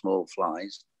on these small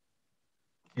flies.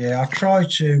 Yeah, I try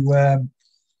to,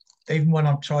 even when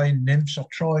I'm tying nymphs, I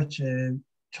try to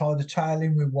tie the tail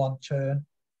in with one turn,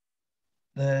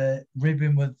 the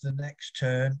ribbon with the next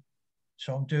turn.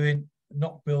 So I'm doing,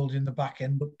 not building the back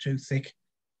end, but too thick.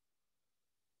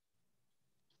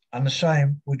 And the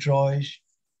same with dries.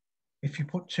 If you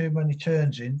put too many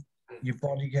turns in, your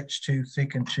body gets too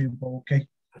thick and too bulky.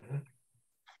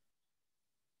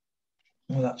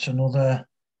 Well, that's another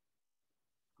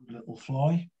little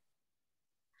fly.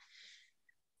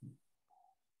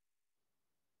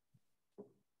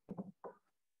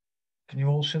 Can you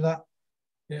all see that?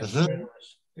 Yeah, very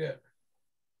nice. Yeah.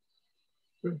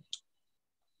 Good.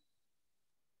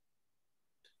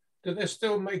 Do they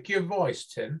still make your voice,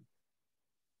 Tim?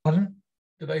 Pardon?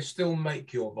 Do they still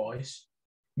make your voice?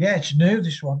 Yeah, it's new,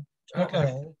 this one. It's not Okay.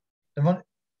 that old. They've only,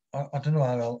 I don't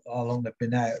know how long they've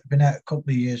been out. Been out a couple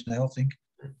of years now, I think.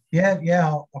 Yeah,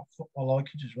 I like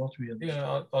it as well, to be honest.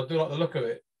 Yeah, I do like the look of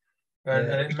it. And,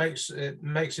 Yeah. and it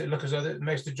makes it look as though it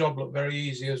makes the job look very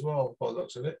easy as well, by the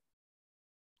looks of it.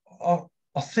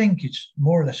 I think it's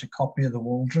more or less a copy of the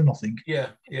Waldron, I think. Yeah,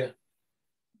 yeah.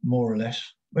 More or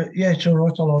less. But yeah, it's all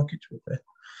right. I like it, to be fair.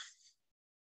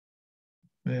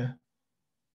 Yeah.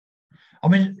 I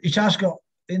mean, it has got,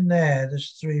 in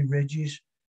there's 3 ridges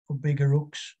for bigger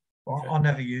hooks. Okay. I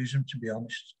never use them, to be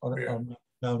honest. Yeah.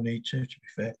 No need to be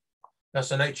fair.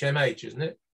 That's an HMH, isn't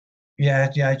it? Yeah,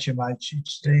 the HMH.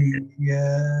 It's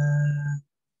the,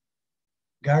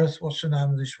 Gareth, what's the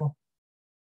name of this one?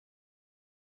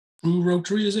 Blue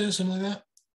Rotary, is it? Something like that?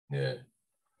 Yeah.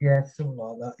 Yeah, something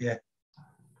like that, yeah.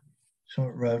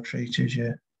 Something rotary it is,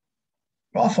 yeah.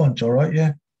 But I find it's all right,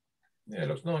 yeah. Yeah, it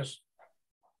looks nice.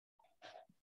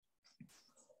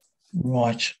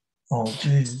 Right, I'll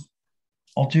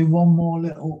do one more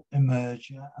little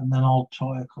emerge, yeah, and then I'll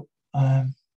tie a couple.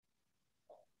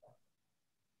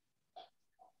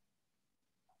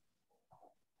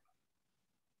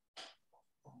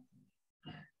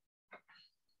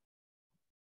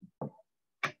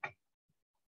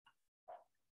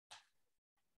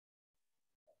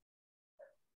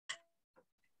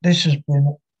 This has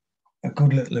been a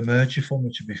good little emerger for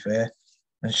me, to be fair,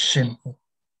 and simple.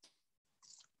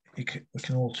 We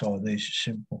can all tie these, it's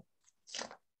simple.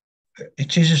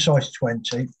 It is a size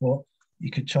 20, but you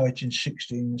could tie it in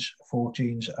 16s,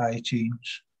 14s,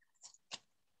 18s.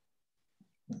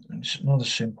 And it's another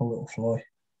simple little fly.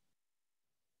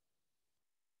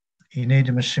 You need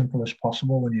them as simple as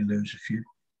possible when you lose a few.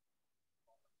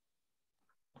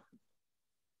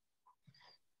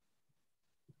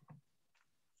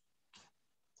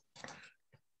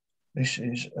 This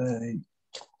is a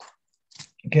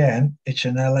Again, it's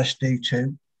an LSD2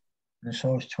 and a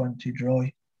size 20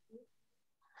 dry.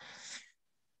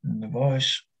 And the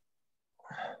vice.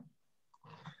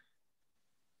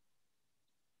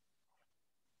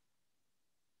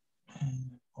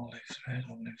 Olive thread.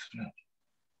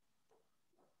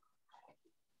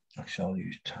 Actually, I'll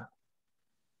use 10.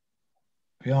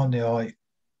 Behind the eye.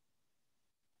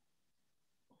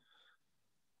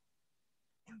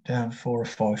 Down 4 or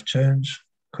 5 turns.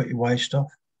 Cut your waist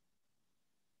off.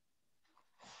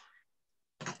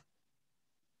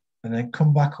 And then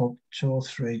come back up 2 or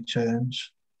 3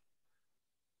 turns.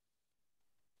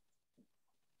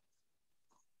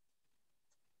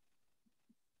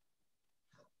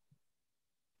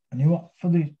 And you want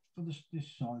this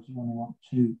size, you only want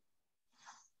two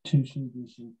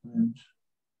CDC plumes.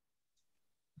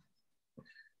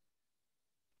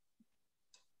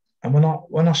 And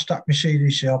when I stack my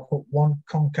CDC, I'll put one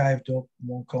concaved up and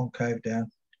one concave down.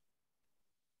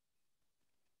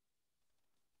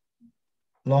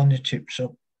 Line the tips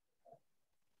up.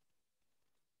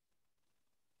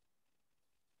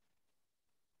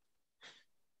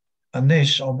 And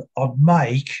this I'd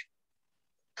make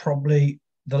probably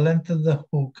the length of the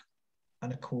hook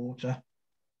and a quarter.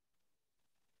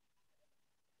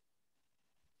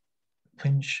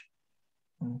 Pinch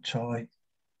and tie.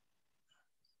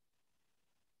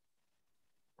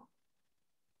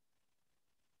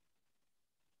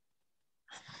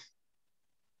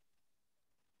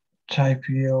 Tape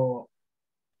your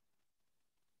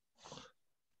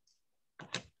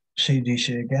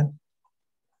CDC again.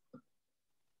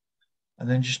 And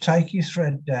then just take your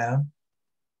thread down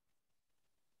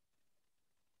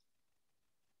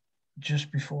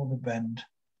just before the bend.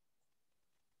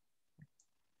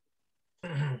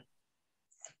 And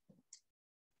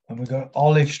we've got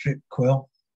olive strip quill.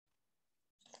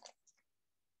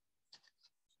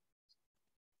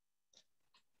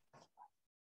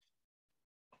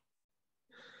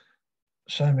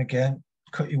 Same again,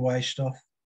 cut your waist off.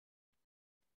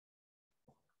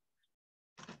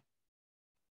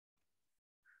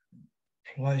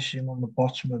 Place him on the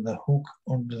bottom of the hook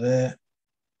under there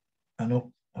and up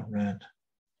and round.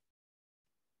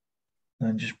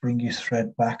 Then just bring your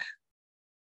thread back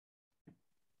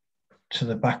to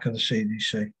the back of the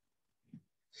CDC.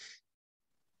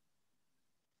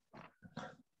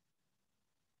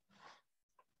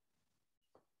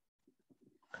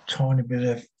 A tiny bit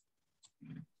of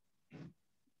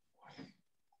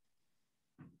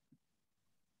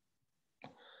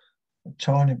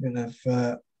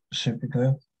super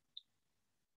glue.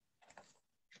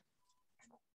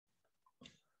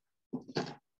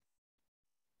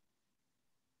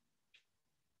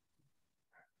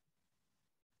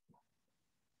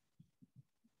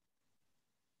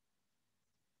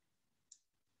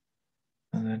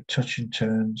 And then touching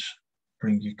turns,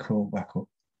 bring your quill back up.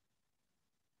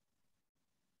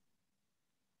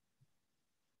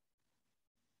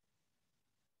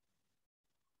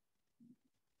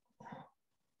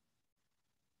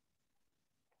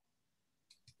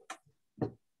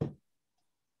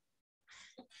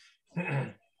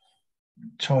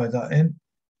 Tie that in,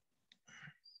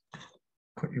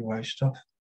 cut your waist off.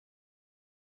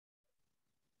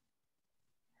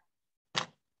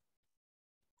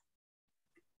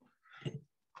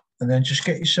 And then just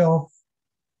get yourself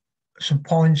some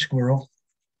pine squirrel.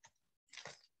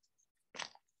 It's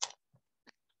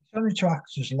only to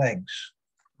act as legs,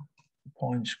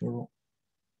 pine squirrel.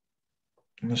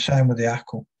 And the same with the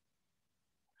hackle.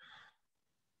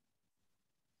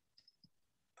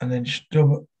 And then just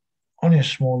double only a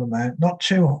small amount, not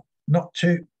too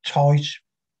tight.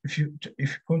 If you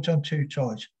put it on too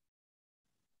tight,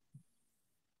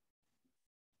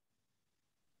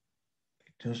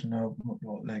 it doesn't open up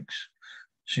like legs.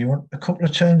 So you want a couple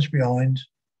of turns behind,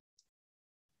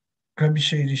 grab your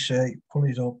CDC, pull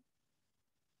it up,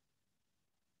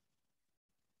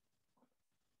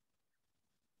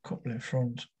 couple in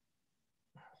front.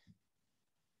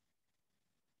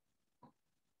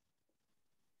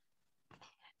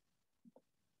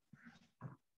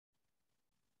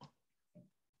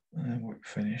 And then we'll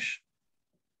finish.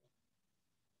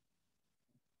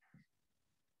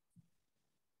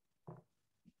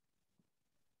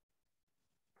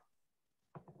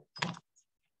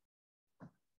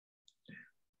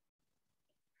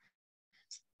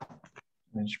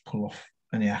 And then just pull off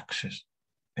any excess.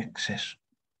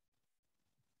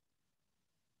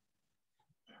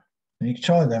 And you can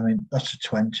tie them in, that's a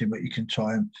 20, but you can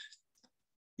tie them.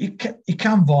 You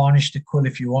can varnish the quill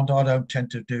if you want. I don't tend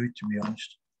to do it, to be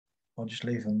honest. I'll just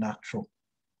leave them natural.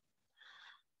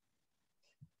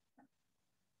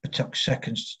 A it took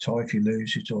seconds to tie if you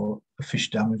lose it or a fish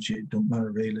damage it. It don't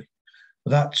matter really.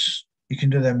 But that's, you can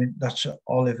do them in, that's an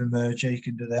olive emerger, you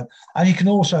can do them. And you can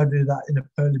also do that in a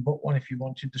pearly butt one if you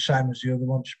wanted, the same as the other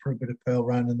one, just put a bit of pearl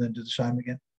round and then do the same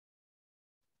again.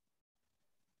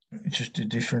 It's just a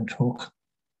different hook.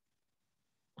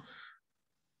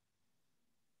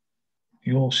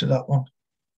 You all see that one?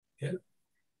 Yeah.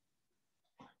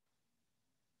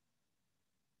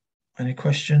 Any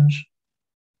questions?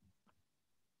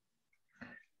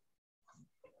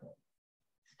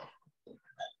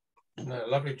 No,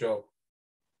 lovely job.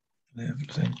 Yeah,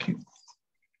 thank you.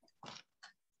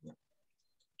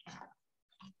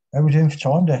 How are we doing for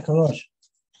time, Decollage?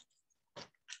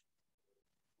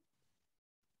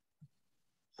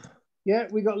 Yeah,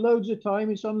 we got loads of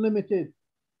time. It's unlimited.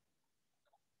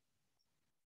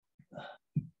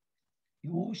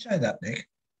 You always say that, Nick.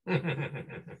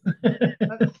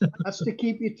 That's to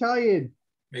keep you tired.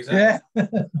 Exactly. Yeah.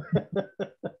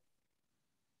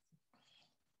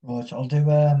 Right, I'll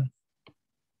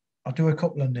do a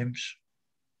couple of nymphs.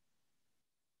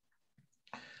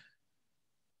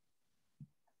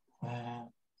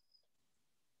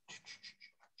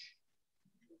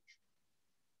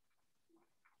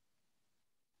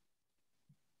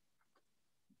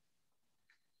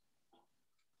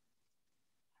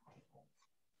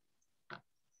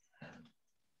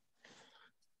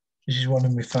 This is one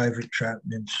of my favourite trout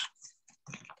nymphs.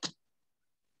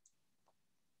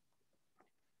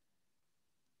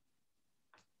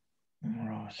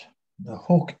 Right. The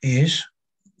hook is,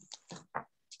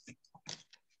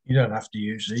 you don't have to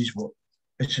use these, but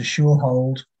it's a sure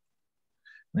hold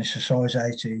and it's a size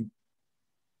 18.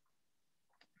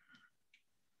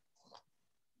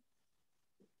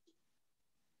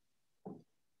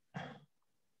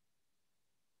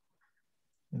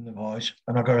 In the vise,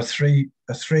 and I've got a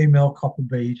 3mm copper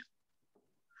bead.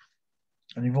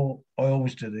 And I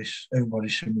always do this,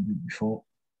 everybody's seen me do it before.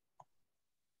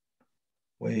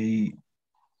 We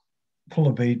pull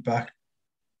a bead back,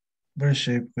 very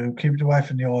simple, keep it away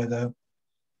from the eye though,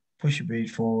 push your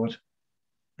bead forward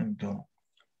and done.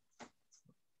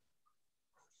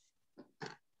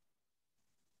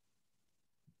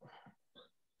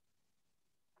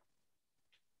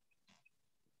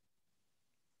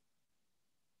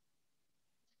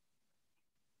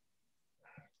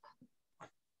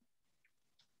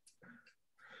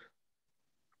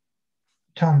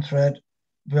 Tan thread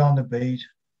behind the bead.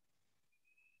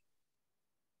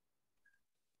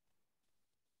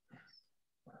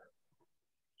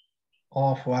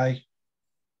 Halfway.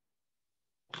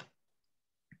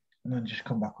 And then just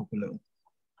come back up a little.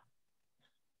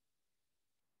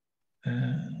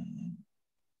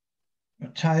 A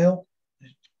tail,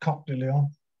 cocktail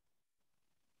on.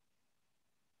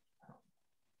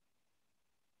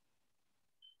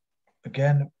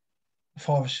 Again,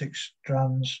 5 or 6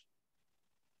 strands.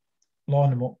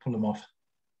 Line them up, pull them off.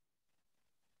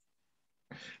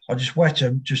 I just wet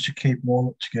them just to keep them all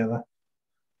up together.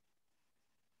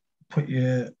 Put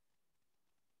your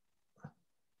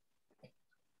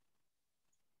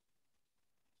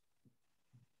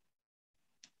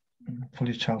pull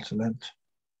your tail to length.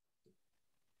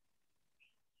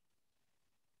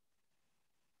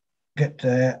 Get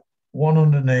there, one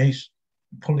underneath,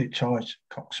 pull it tight,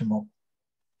 cocks them up.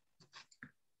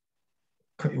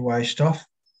 Cut your waist off.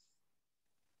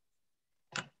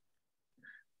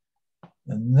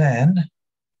 And then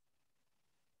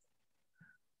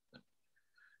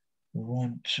we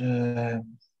want, where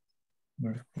have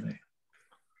I put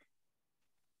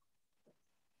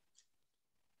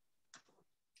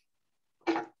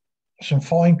it? Some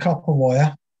fine copper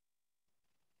wire.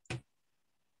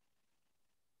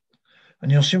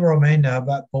 And you'll see what I mean now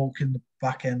about bulking the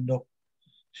back end up.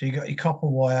 So you got your copper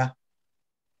wire,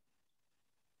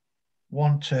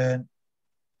 one turn,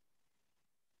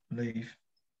 leave.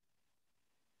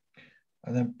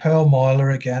 And then pearl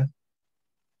miler again.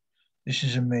 This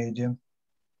is a medium.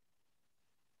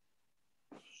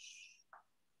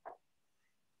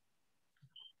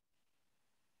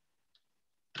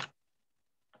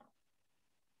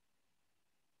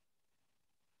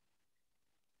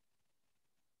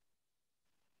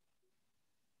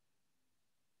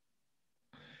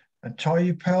 And tie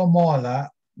your pearl miler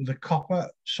with a copper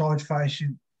side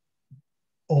facing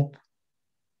up.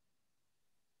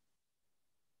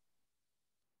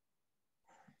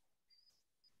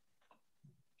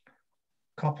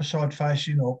 Copper side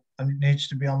facing up, and it needs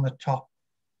to be on the top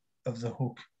of the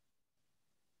hook.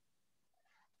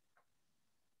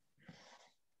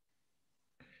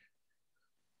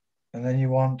 And then you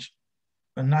want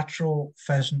a natural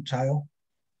pheasant tail.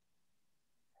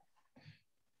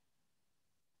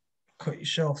 cut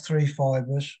yourself 3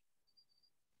 fibres.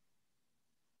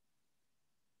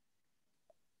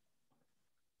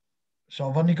 So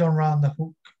I've only gone around the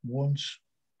hook once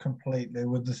completely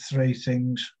with the 3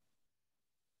 things.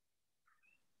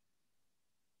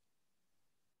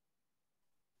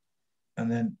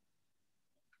 And then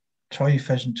tie your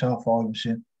pheasant tail fibres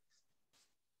in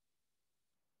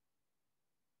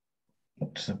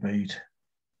up to the bead.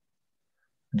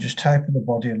 And just taper the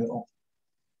body a little.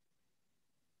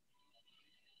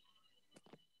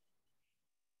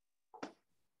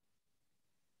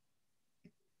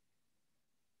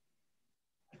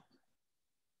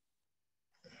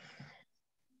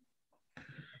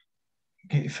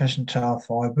 Get your pheasant tail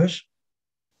fibres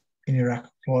in your rack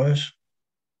pliers.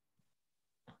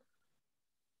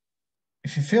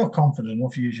 If you feel confident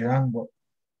enough, use your hand, but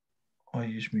I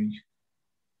use me.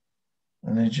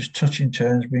 And then just touching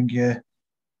turns, bring your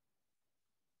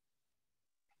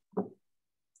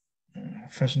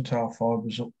pheasant tail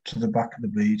fibres up to the back of the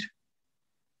bead.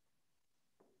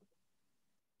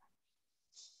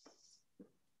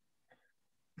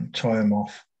 And tie them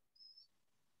off.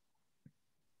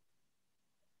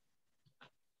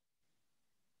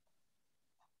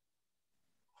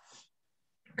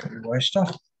 Cut your waist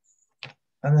off.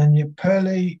 And then your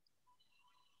pearly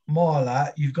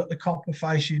marla, you've got the copper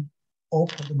facing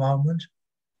up at the moment.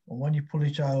 And when you pull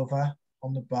it over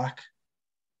on the back,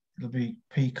 it'll be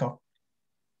peacock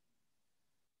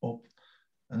up.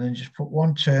 And then just put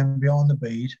 1 turn behind the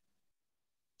bead.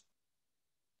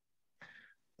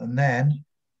 And then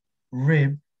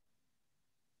rib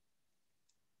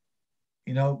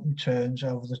in open turns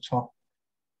over the top.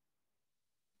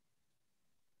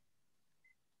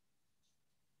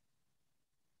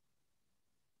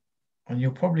 And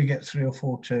you'll probably get 3 or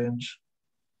 4 turns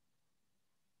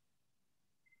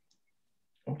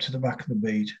up to the back of the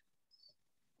bead.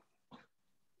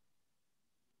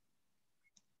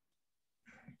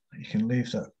 You can leave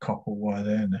that copper wire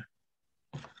there now.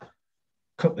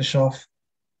 Cut this off.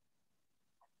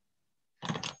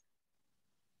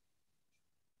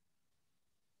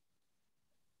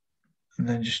 And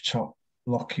then just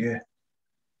lock your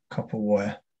copper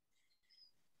wire.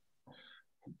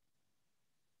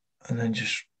 And then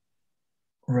just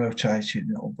rotate it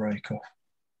and it'll break off.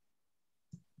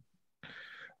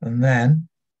 And then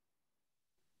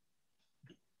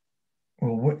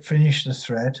we'll finish the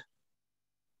thread.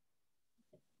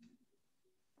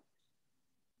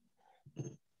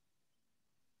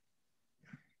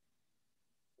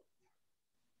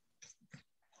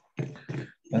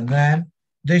 And then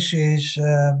this is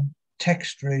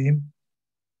Textream,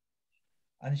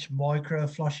 and it's micro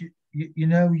flash. You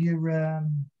know your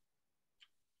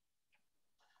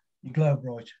Glow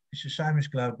Bright. It's the same as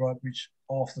Glow Bright, but it's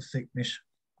half the thickness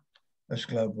as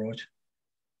Glow Bright.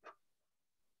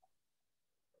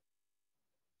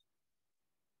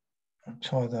 And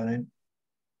tie that in.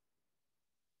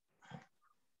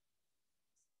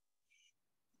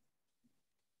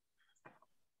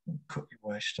 And cut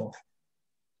your waist off.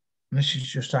 And this is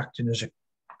just acting as a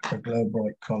Glow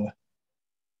Bright colour.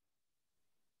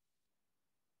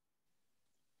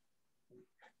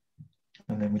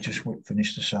 And then we just whip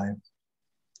finish the same.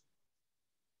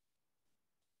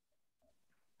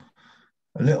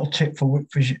 A little tip for whip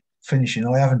finishing,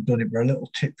 I haven't done it, but a little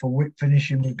tip for whip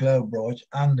finishing with Glow Bright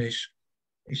and this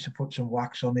is to put some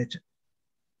wax on it,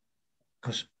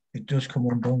 because it does come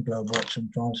undone, Glow Bright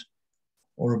sometimes,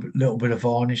 or a little bit of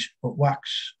varnish. But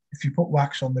wax, if you put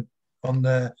wax on the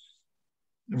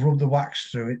rub the wax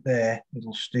through it there,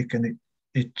 it'll stick, and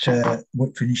it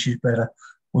whip finishes better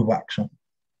with wax on.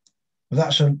 But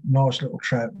that's a nice little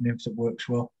trout nymph that works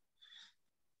well.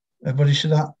 Everybody see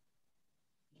that?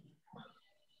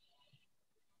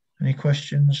 Any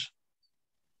questions?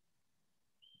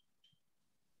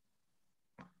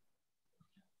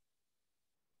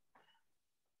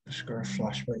 Just got a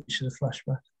flashback. You see the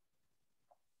flashback?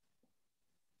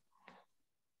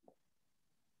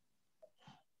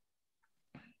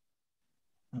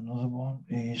 Another one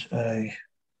is a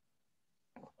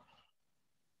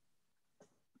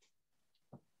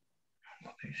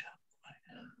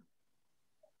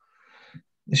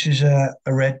this is a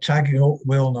red tag. We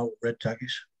all know what red tag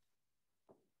is.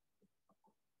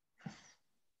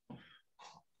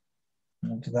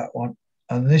 Onto that one.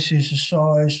 And this is a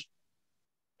size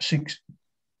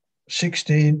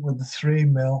 16 with the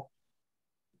 3mm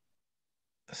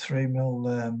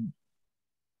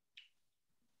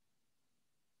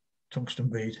tungsten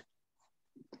bead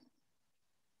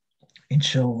in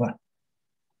silver.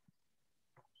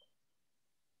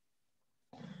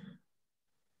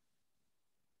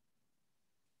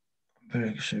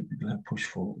 Very super glad push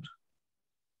forward.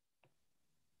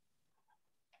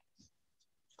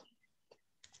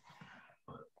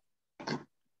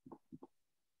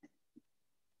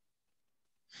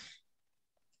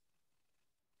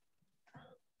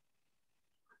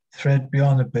 thread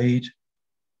behind the bead.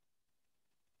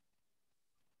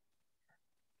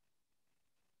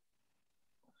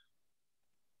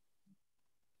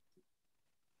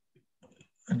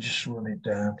 And just run it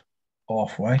down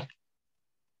halfway.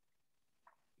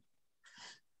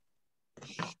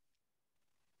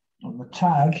 And the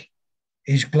tag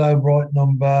is glow bright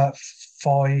number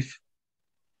 5.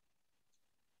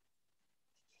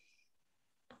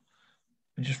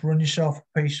 And just run yourself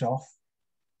a piece off.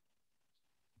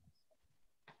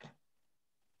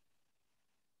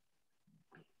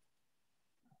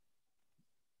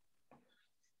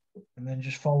 And then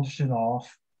just fold it in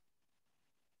half.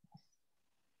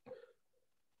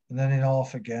 And then in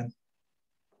half again.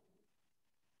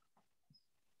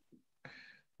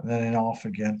 And then in half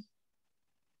again.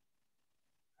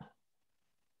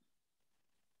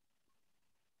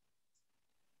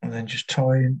 And then just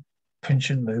tie in, pinch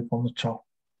and loop on the top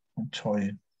and tie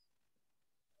in.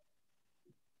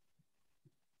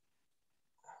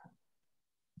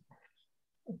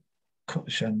 Cut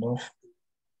this end off.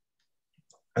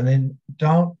 And then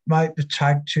don't make the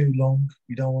tag too long.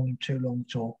 You don't want them too long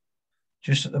at all.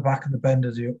 Just at the back of the bend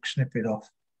of the hook, snip it off.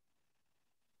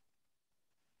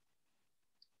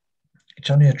 It's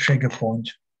only a trigger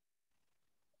point.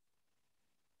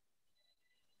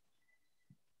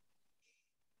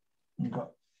 You've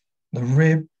got the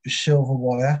rib is silver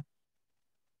wire.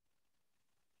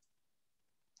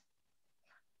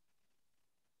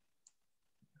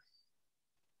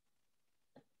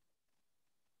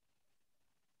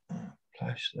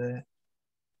 Place there.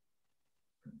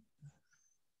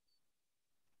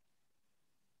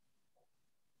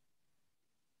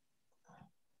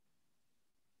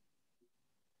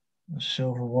 The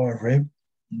silver wire rib.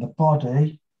 And the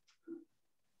body,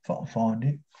 if I can find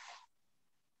it,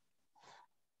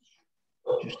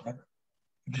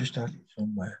 just add it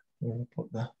somewhere. Where will I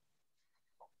put that?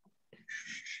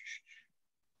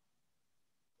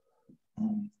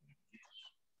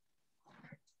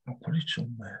 I'll put it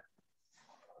somewhere.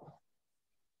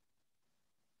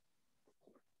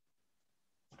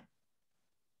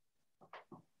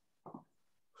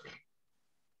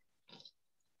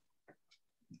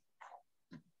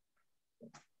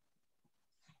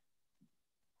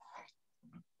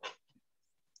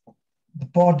 The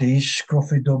body is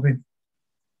scruffy dubbing,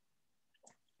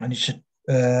 and it's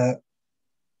a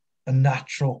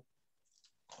natural.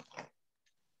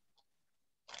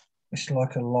 It's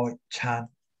like a light tan.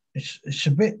 It's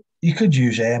a bit. You could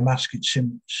use air mask. It's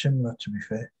similar, to be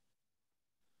fair.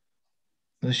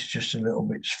 This is just a little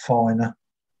bit finer.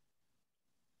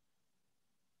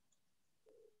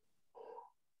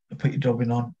 Put your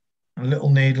dubbing on. A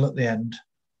little needle at the end,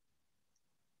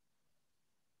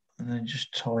 and then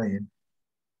just tie in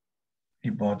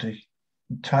your body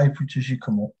and tape it as you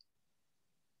come up.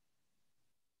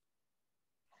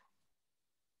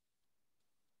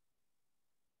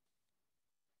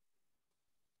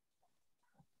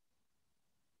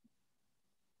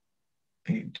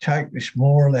 You take this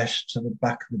more or less to the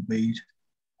back of the bead.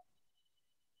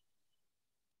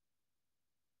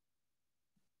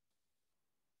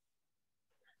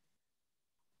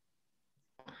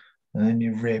 And then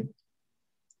your rib,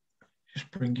 just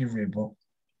bring your rib up.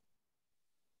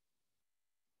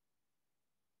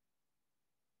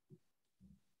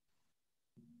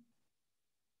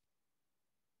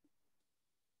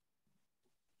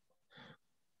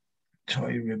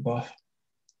 Tie your rib off,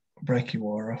 break your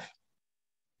wire off.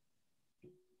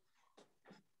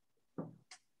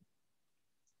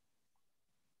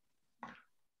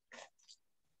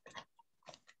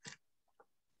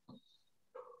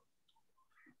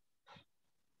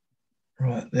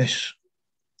 Right, this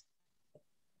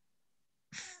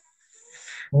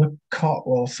for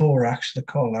the thorax, the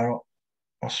collar,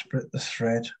 I'll split the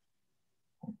thread.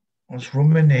 I'll just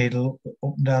run my needle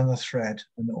up and down the thread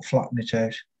and it'll flatten it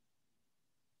out.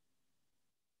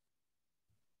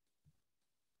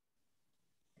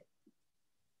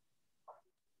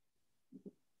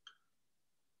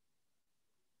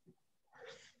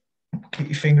 Keep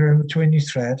your finger in between your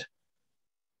thread.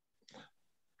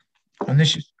 And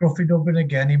this is scruffy dubbing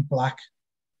again in black.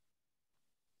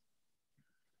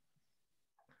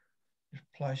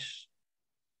 Just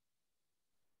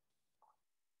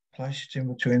place it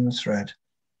in between the thread.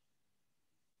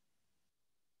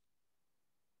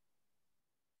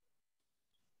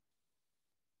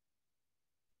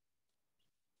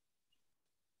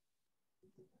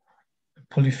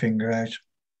 Pull your finger out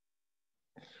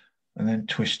and then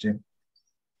twist him.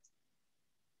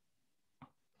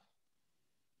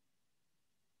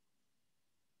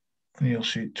 And you'll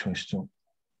see it twist up.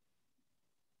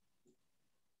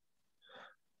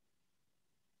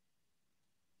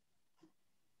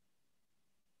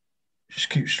 Just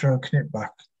keep stroking it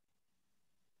back.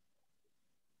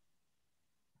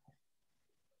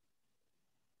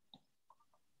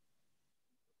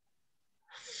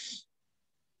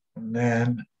 And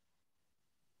then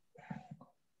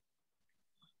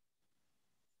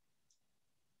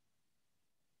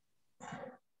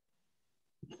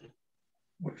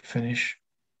we finish.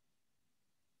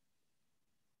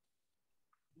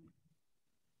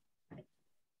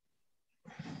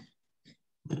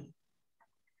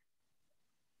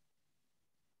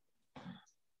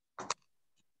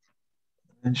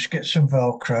 And just get some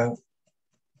Velcro.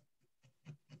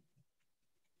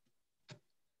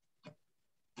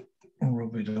 And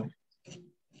rub it up.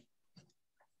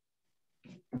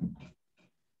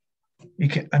 You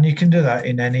can do that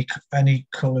in any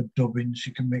coloured dubbins.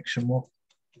 You can mix them up.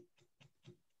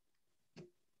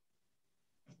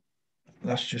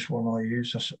 That's just one I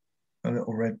use. That's a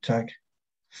little red tag.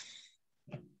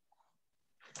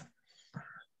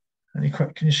 Can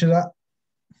you see that?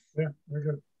 Yeah, very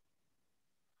good.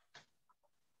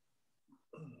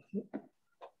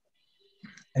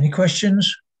 Any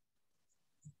questions?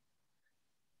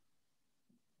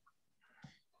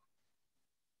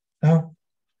 No?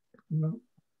 No.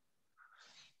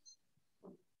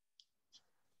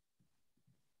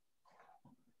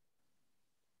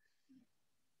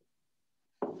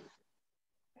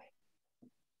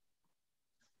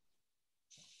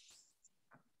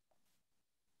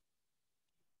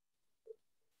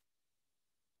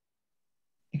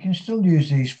 You can still use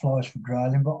these flies for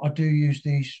grayling, but I do use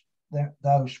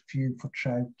those few for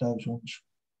trout, those ones.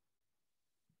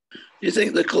 Do you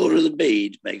think the colour of the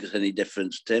bead makes any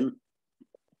difference, Tim?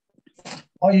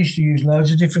 I used to use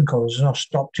loads of different colours and I've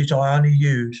stopped it. I only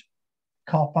use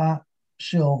copper,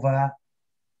 silver,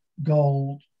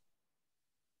 gold,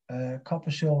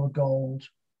 copper, silver, gold,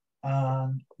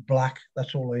 and black.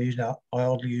 That's all I use now. I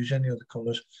hardly use any other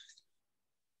colours.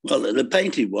 Well, the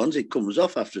painted ones, it comes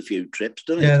off after a few trips,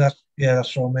 doesn't Yeah, it?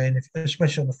 that's what I mean.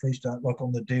 Especially on the freestyle, like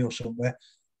on the deal somewhere,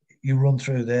 you run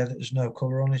through there, there's no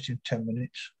colour on it in 10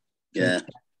 minutes. Yeah.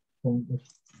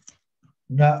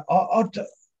 No,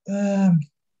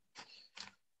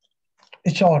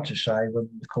 it's hard to say whether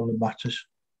the colour matters.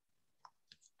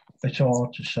 It's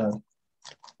hard to say.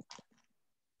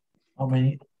 I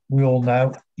mean, we all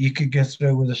know you could go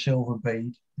through with a silver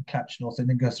bead and catch nothing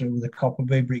and go through with a copper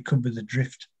bead, but it could be the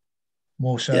drift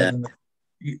more so than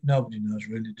nobody knows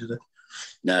really, do they?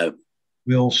 No.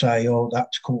 We all say, oh,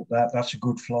 that's caught that's a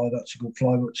good fly, that's a good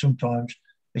fly, but sometimes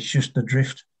it's just the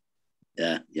drift.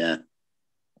 Yeah, yeah.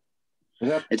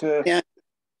 That,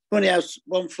 funny how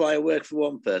one fly will work for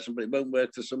one person, but it won't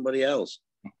work for somebody else.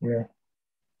 Yeah.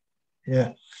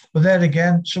 Yeah. But then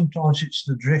again, sometimes it's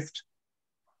the drift.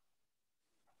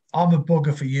 I'm a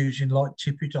bugger for using light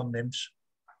tippet on nymphs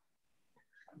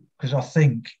because I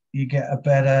think you get a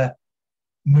better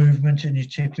movement in your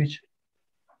tippet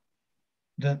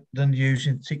than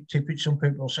using thick tippet. Some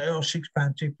people say, oh,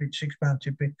 £6 tippet, £6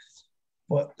 tippet.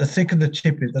 But the thicker the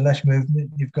tippet, the less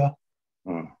movement you've got.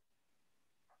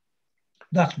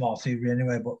 That's my theory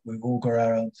anyway, but we've all got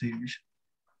our own theories.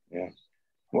 Yeah.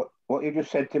 What you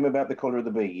just said, Tim, about the colour of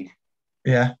the bead.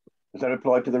 Yeah. Does that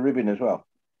apply to the ribbon as well?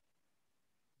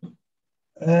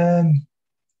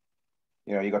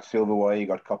 You know, you got silver wire, you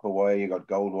got copper wire, you got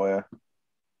gold wire.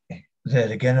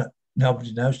 There again,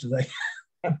 nobody knows, do they?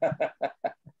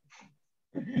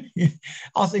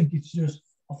 I think it's us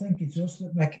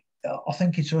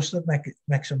that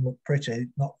makes them look pretty,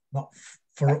 not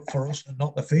for us and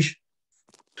not the fish.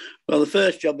 Well, the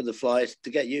first job of the fly is to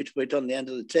get you to put it on the end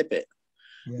of the tippet.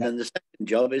 Yeah. And then the second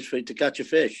job is for it to catch a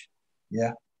fish.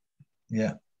 Yeah,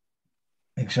 yeah,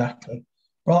 exactly.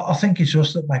 Well, I think it's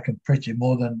us that make them pretty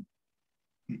more than...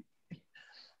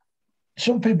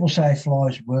 Some people say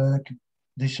flies work,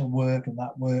 this will work and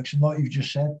that works. And like you've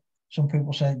just said, some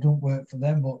people say it don't work for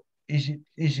them, but is it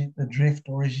the drift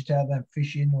or is it how they're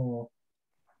fishing or...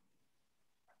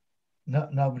 No,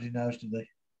 nobody knows, do they?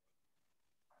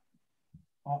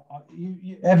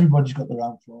 Everybody's got their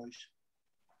own flies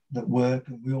that work,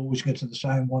 and we always get to the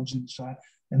same ones in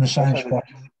the same spot.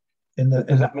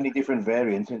 There's that many different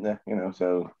variants, isn't there? You know,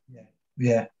 so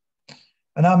yeah.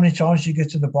 And how many times do you get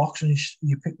to the box and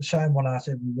you pick the same one out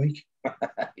every week?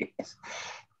 Yes.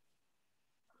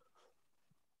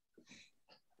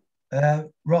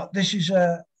 Right, this is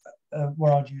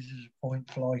what I'd use as a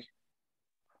point fly,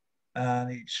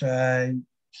 and it's a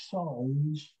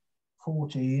size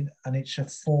 14, and it's a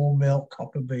 4mm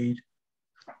copper bead.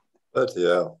 Bloody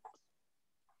hell.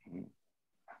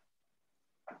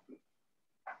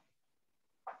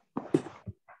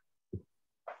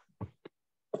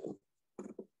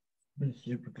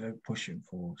 Super glue pushing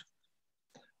forward.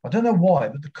 I don't know why,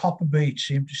 but the copper beads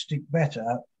seem to stick better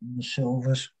than the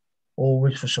silvers,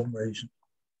 always for some reason,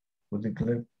 with the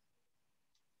glue.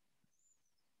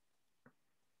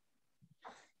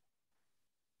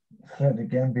 Thread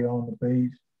again behind the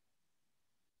bead.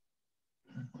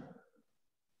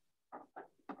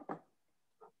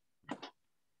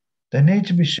 They need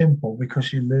to be simple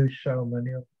because you lose so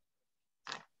many of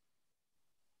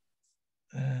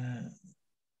them.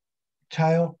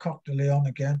 Tail, cock the leon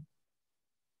again.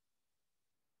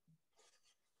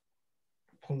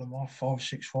 Pull them off, 5 or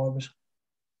 6 fibres.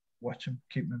 Wet them,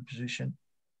 keep them in position.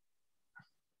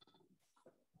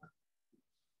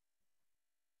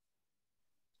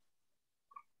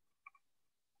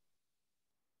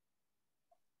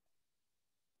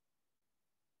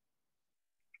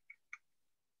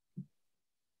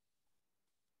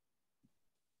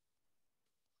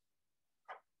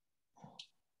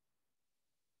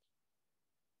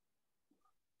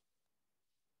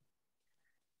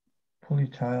 Pull your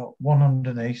tail, one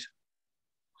underneath.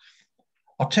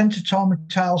 I tend to tie my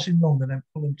tails in long and then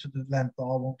pull them to the length that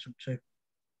I want them to.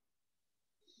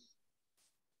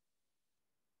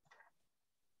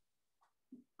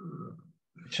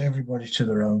 It's everybody to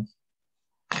their own.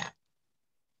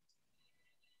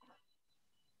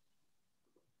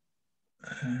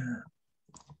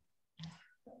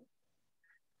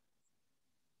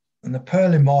 And the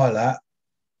Pearly Miler,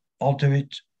 I'll do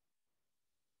it,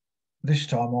 this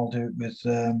time I'll do it with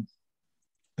the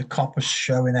copper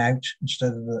showing out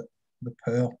instead of the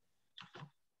pearl.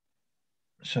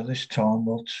 So this time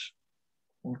we'll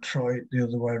try it the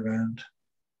other way around.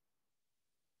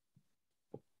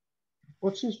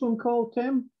 What's this one called,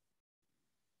 Tim?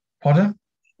 Pardon?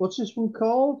 What's this one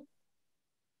called?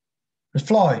 The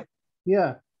fly?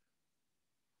 Yeah.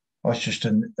 Oh, it's just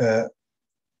a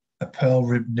pearl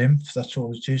rib nymph, that's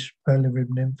all it is, pearly rib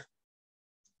nymph.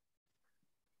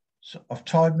 So I've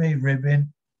tied my rib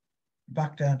in,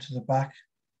 back down to the back.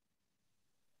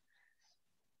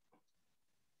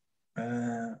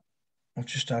 I've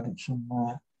just added some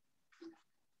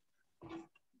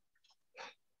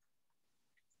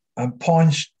and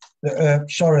pines,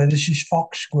 sorry, this is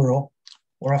fox squirrel,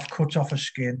 where I've cut off a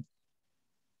skin.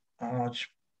 And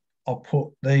I'll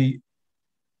put the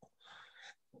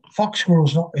fox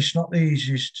squirrel's it's not the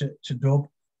easiest to dub.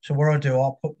 So what I do,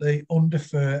 I'll put the under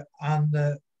fur and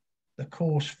the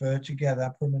coarse fur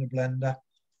together, put them in a blender,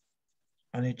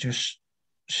 and it just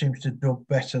seems to dub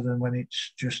better than when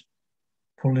it's just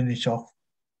pulling it off.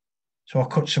 So I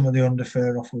cut some of the under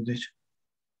fur off with it.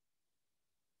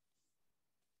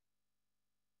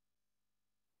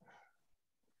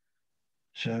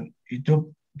 So you dub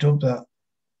that,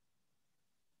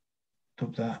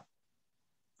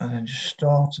 and then just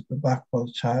start at the back by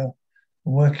the tail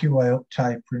and work your way up,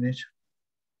 tapering it.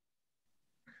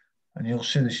 And you'll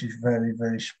see this is very,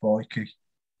 very spiky.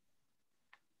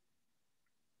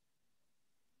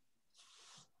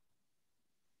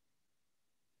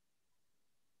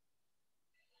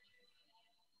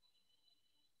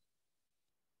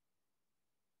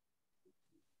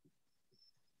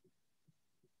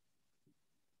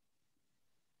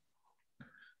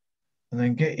 And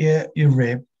then get your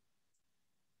rib,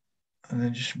 and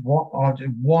then just I'll do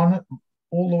one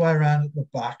all the way around at the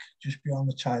back, just beyond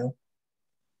the tail,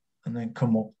 and then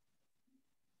come up.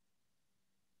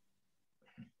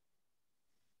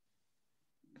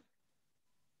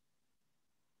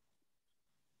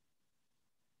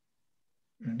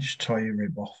 And just tie your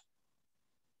rib off.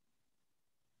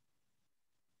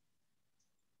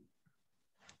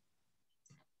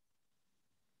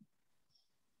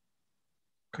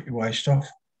 Cut your waist off.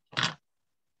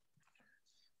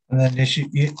 And then this,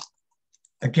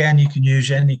 again, you can use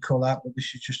any colour, but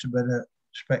this is just a bit of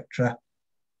spectra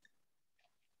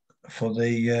for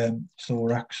the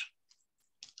thorax.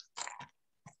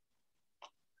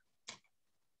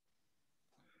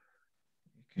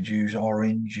 You could use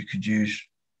orange, you could use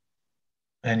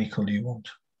any colour you want.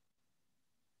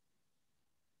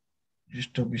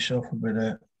 Just dub yourself a bit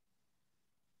of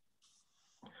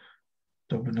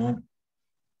dubbing on.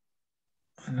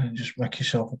 And then just make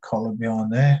yourself a collar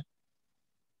behind there.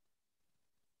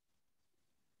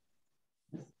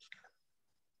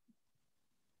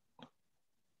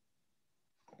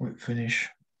 Quick finish.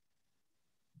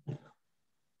 And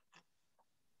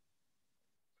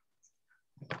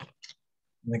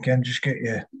again, just get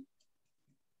your,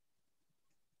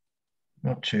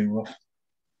 not too rough.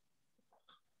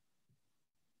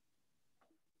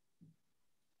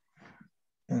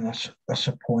 And that's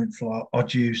a point fly.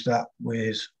 I'd use that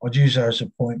as a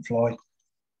point fly,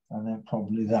 and then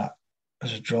probably that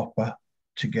as a dropper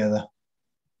together.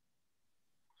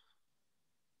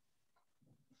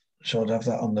 So I'd have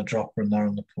that on the dropper and there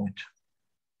on the point.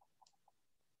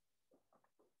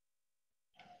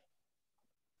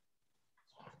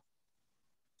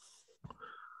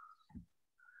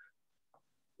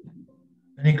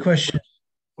 Any questions?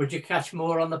 Would you catch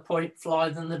more on the point fly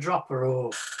than the dropper,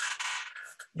 or?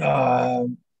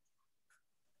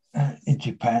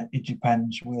 It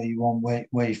depends where you on, where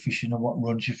you're fishing and what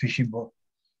runs you're fishing, but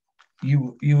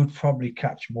you would probably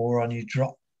catch more on your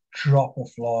dropper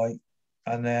fly,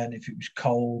 and then if it was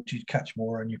cold, you'd catch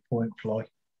more on your point fly.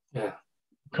 Yeah.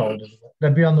 Cold.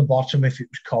 They'd be on the bottom if it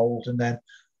was cold, and then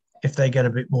if they get a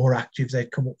bit more active,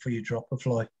 they'd come up for your dropper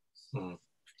fly.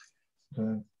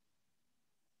 So,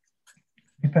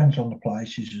 depends on the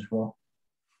places as well.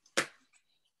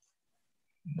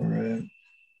 But,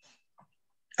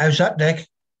 how's that, Dick?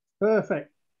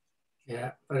 Perfect.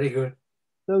 Yeah, very good.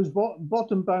 Those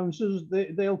bottom bouncers,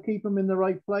 they'll keep them in the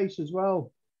right place as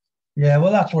well. Yeah,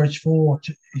 well, that's what it's for.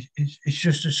 It's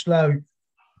just a slow.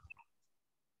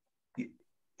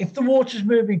 If the water's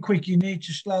moving quick, you need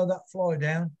to slow that fly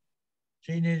down.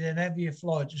 So you need an heavier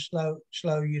fly to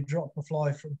slow your dropper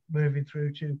fly from moving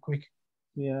through too quick.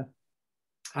 Yeah.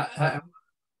 How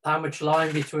much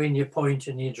line between your point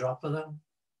and your dropper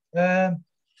then?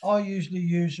 I usually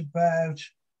use about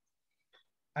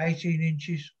 18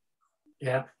 inches.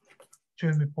 Yeah.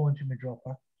 Between my point and my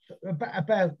dropper. So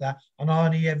about that. And I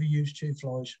only ever use 2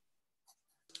 flies.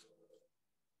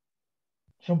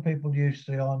 Some people use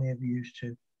 3, I only ever use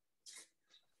 2.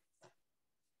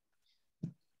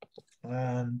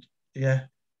 And yeah.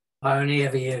 I only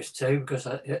ever use 2 because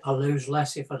I lose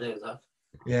less if I do that.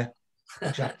 Yeah,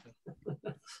 exactly.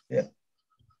 Yeah.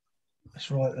 That's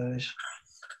right, there is.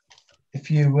 If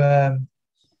you, I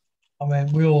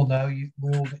mean, we all know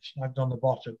we all get snagged on the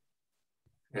bottom.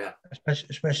 Yeah.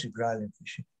 Especially grayling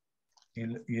fishing.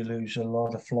 You lose a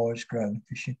lot of flies grayling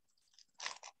fishing.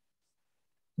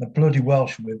 The bloody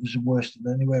Welsh rivers are worse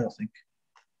than anywhere, I think.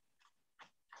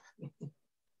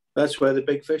 That's where the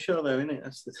big fish are, though, isn't it?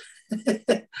 That's the.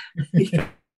 You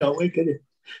can't wait, can you?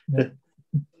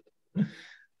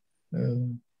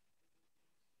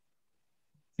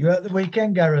 You at the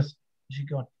weekend, Gareth? Is he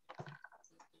gone?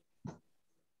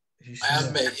 I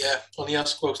am, mate. Yeah, on the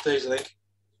Asquith days, I think.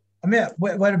 I mean,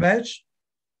 whereabouts?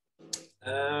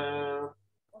 Uh,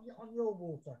 on your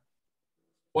water.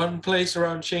 One place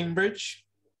around Cambridge,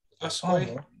 Asquith.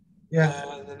 Oh, right.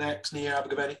 Yeah. And the next near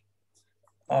Abergavenny.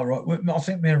 All right. I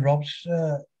think me and Rob's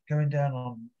going down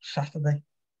on Saturday.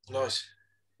 Nice.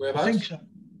 Whereabouts? I think so.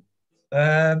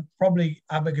 Probably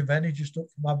Abergavenny, just up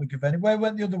from Abergavenny. Where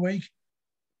went the other week?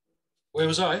 Where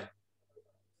was I?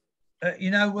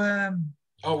 You know.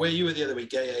 Oh, where you were the other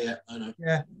week? Yeah. I know.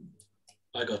 Yeah.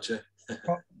 I got you.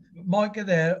 Might go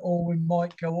there, or we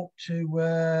might go up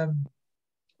to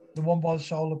the one by the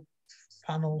solar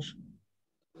panels.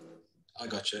 I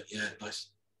got you. Yeah, nice.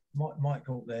 Might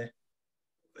go up there.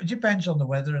 It depends on the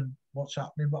weather and what's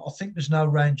happening, but I think there's no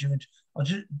range of it.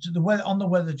 On the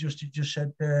weather, it just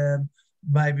said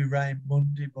maybe rain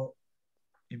Monday, but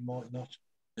it might not.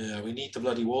 Yeah, we need the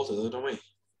bloody water, though, don't we?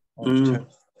 Oh,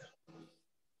 it's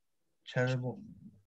terrible.